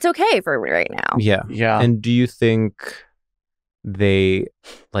that's okay for right now. Yeah. Yeah. And do you think they,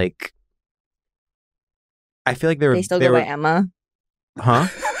 like, I feel like they still go by Emma? Huh?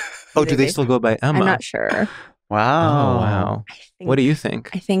 Oh, do they still go by Emma? I'm not sure. Wow. Oh, wow. What do you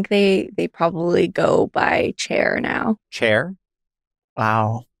think? I think they probably go by Chair now. Chair?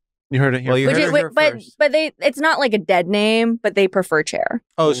 Wow. You heard it here. Well, you heard it here first. But it's not like a dead name, but they prefer Chair.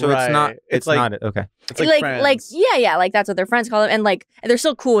 Oh, so Right. it's not. It's like- not. Okay. It's like friends. yeah, like that's what their friends call them, and like they're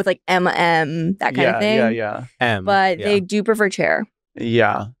still cool with like Emma M, that kind of thing. Yeah. But they do prefer Chair.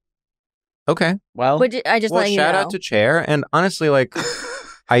 Yeah. Okay. Well, Which I just Well, letting you know. shout out to Chair. And honestly, like,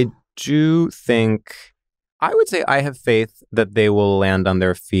 I do think, I would say I have faith that they will land on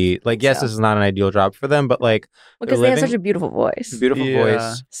their feet. Like, yes, So. this is not an ideal job for them, but like, because they have such a beautiful voice. beautiful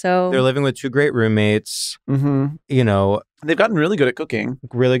voice. So They're living with 2 great roommates. You know, they've gotten really good at cooking.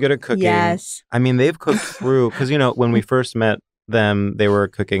 really good at cooking. yes. I mean, they've cooked through, because, you know, when we first met them, they were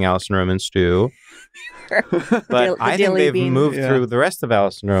cooking Alison Roman stew. But I think they've moved through the rest of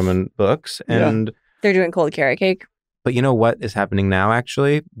Alison Roman books. And They're doing cold carrot cake. But you know what is happening now,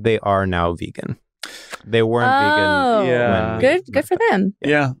 actually? They are now vegan. They weren't vegan. Yeah. Good for them.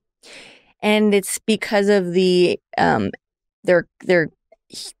 Yeah. And it's because of the they're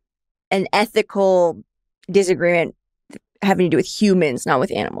an ethical disagreement having to do with humans, not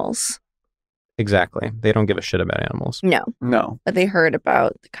with animals. Exactly. They don't give a shit about animals. No. But they heard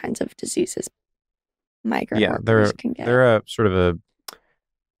about the kinds of diseases migrant workers can get. They're a sort of a,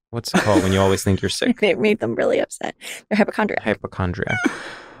 what's it called when you always think you're sick? It made them really upset. They're hypochondriac. Hypochondriac.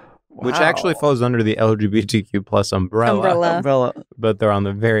 Wow. Which actually falls under the LGBTQ plus umbrella. But they're on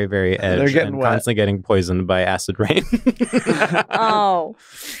the very, very edge. They're getting and wet. constantly getting poisoned by acid rain. Oh.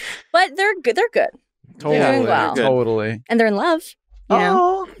 But they're good. They're good. Totally. They're doing well. Totally. And they're in love. You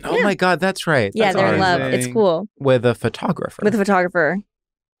know? Oh my God, that's right. Yeah, That's they're in amazing. love. It's cool. With a photographer. With a photographer.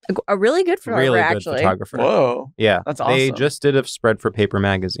 A really good photographer, really good actually. photographer. Whoa. Yeah. That's They awesome. just did a spread for Paper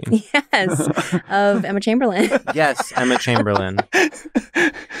Magazine. Yes. Of Emma Chamberlain. Yes, Emma Chamberlain.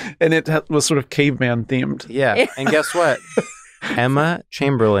 And it was sort of caveman themed. Yeah. And guess what? Emma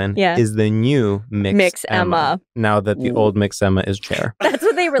Chamberlain is the new Mix Emma. Now that the old Mix Emma is Chair. That's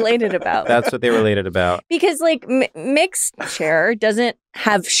what they related about. That's what they related about. Because like Mixed Chair doesn't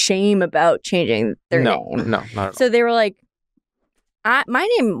have shame about changing their name. No, not at all. So they were like, my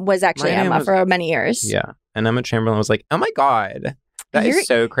name was actually Emma for many years. Yeah. And Emma Chamberlain was like, oh my God, that is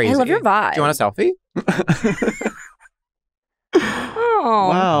so crazy. I love your vibe. Do you want a selfie? Oh.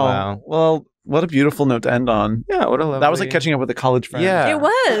 Wow. Well, what a beautiful note to end on. Yeah, what a lovely... That was like catching up with a college friend. Yeah. It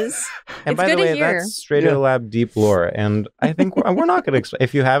was. And it's by good the way, to hear. that's StraightioLab deep lore. And I think we're not going to...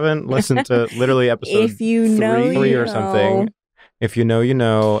 If you haven't listened to literally episode if you know, three you or know. something, if you know, you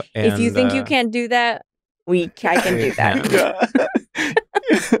know. And, if you think you can't do that, I can do that.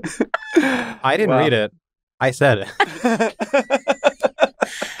 I didn't read it. I said it.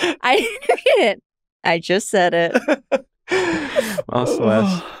 I didn't read it. I just said it. Well,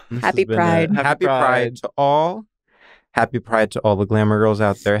 Celeste, this Happy has been Pride. it. Happy Pride to all. Happy Pride to all the glamour girls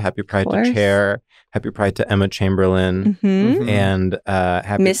out there. Happy Pride to Chair. Happy Pride to Emma Chamberlain. Mm-hmm. And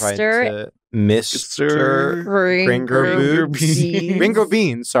happy Pride to Mr. Gringer Beans. Gringo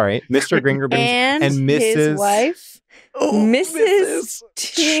Beans, sorry. Mr. Gringer Beans. And Mrs. his wife, Mrs.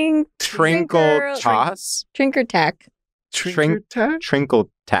 Trinkle Toss. Trinker Tack. Trinkle Tack. Trinkle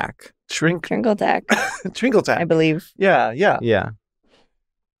Tack. Trinkle Tack. I believe. Yeah. Yeah.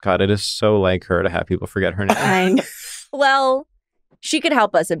 God, it is so like her to have people forget her name. I know. Well, she could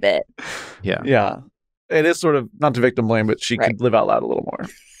help us a bit. Yeah. Yeah. It is sort of not to victim blame, but she could live out loud a little more.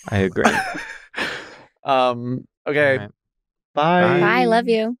 I agree. Okay. Right. Bye. Bye. Love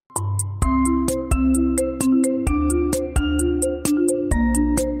you.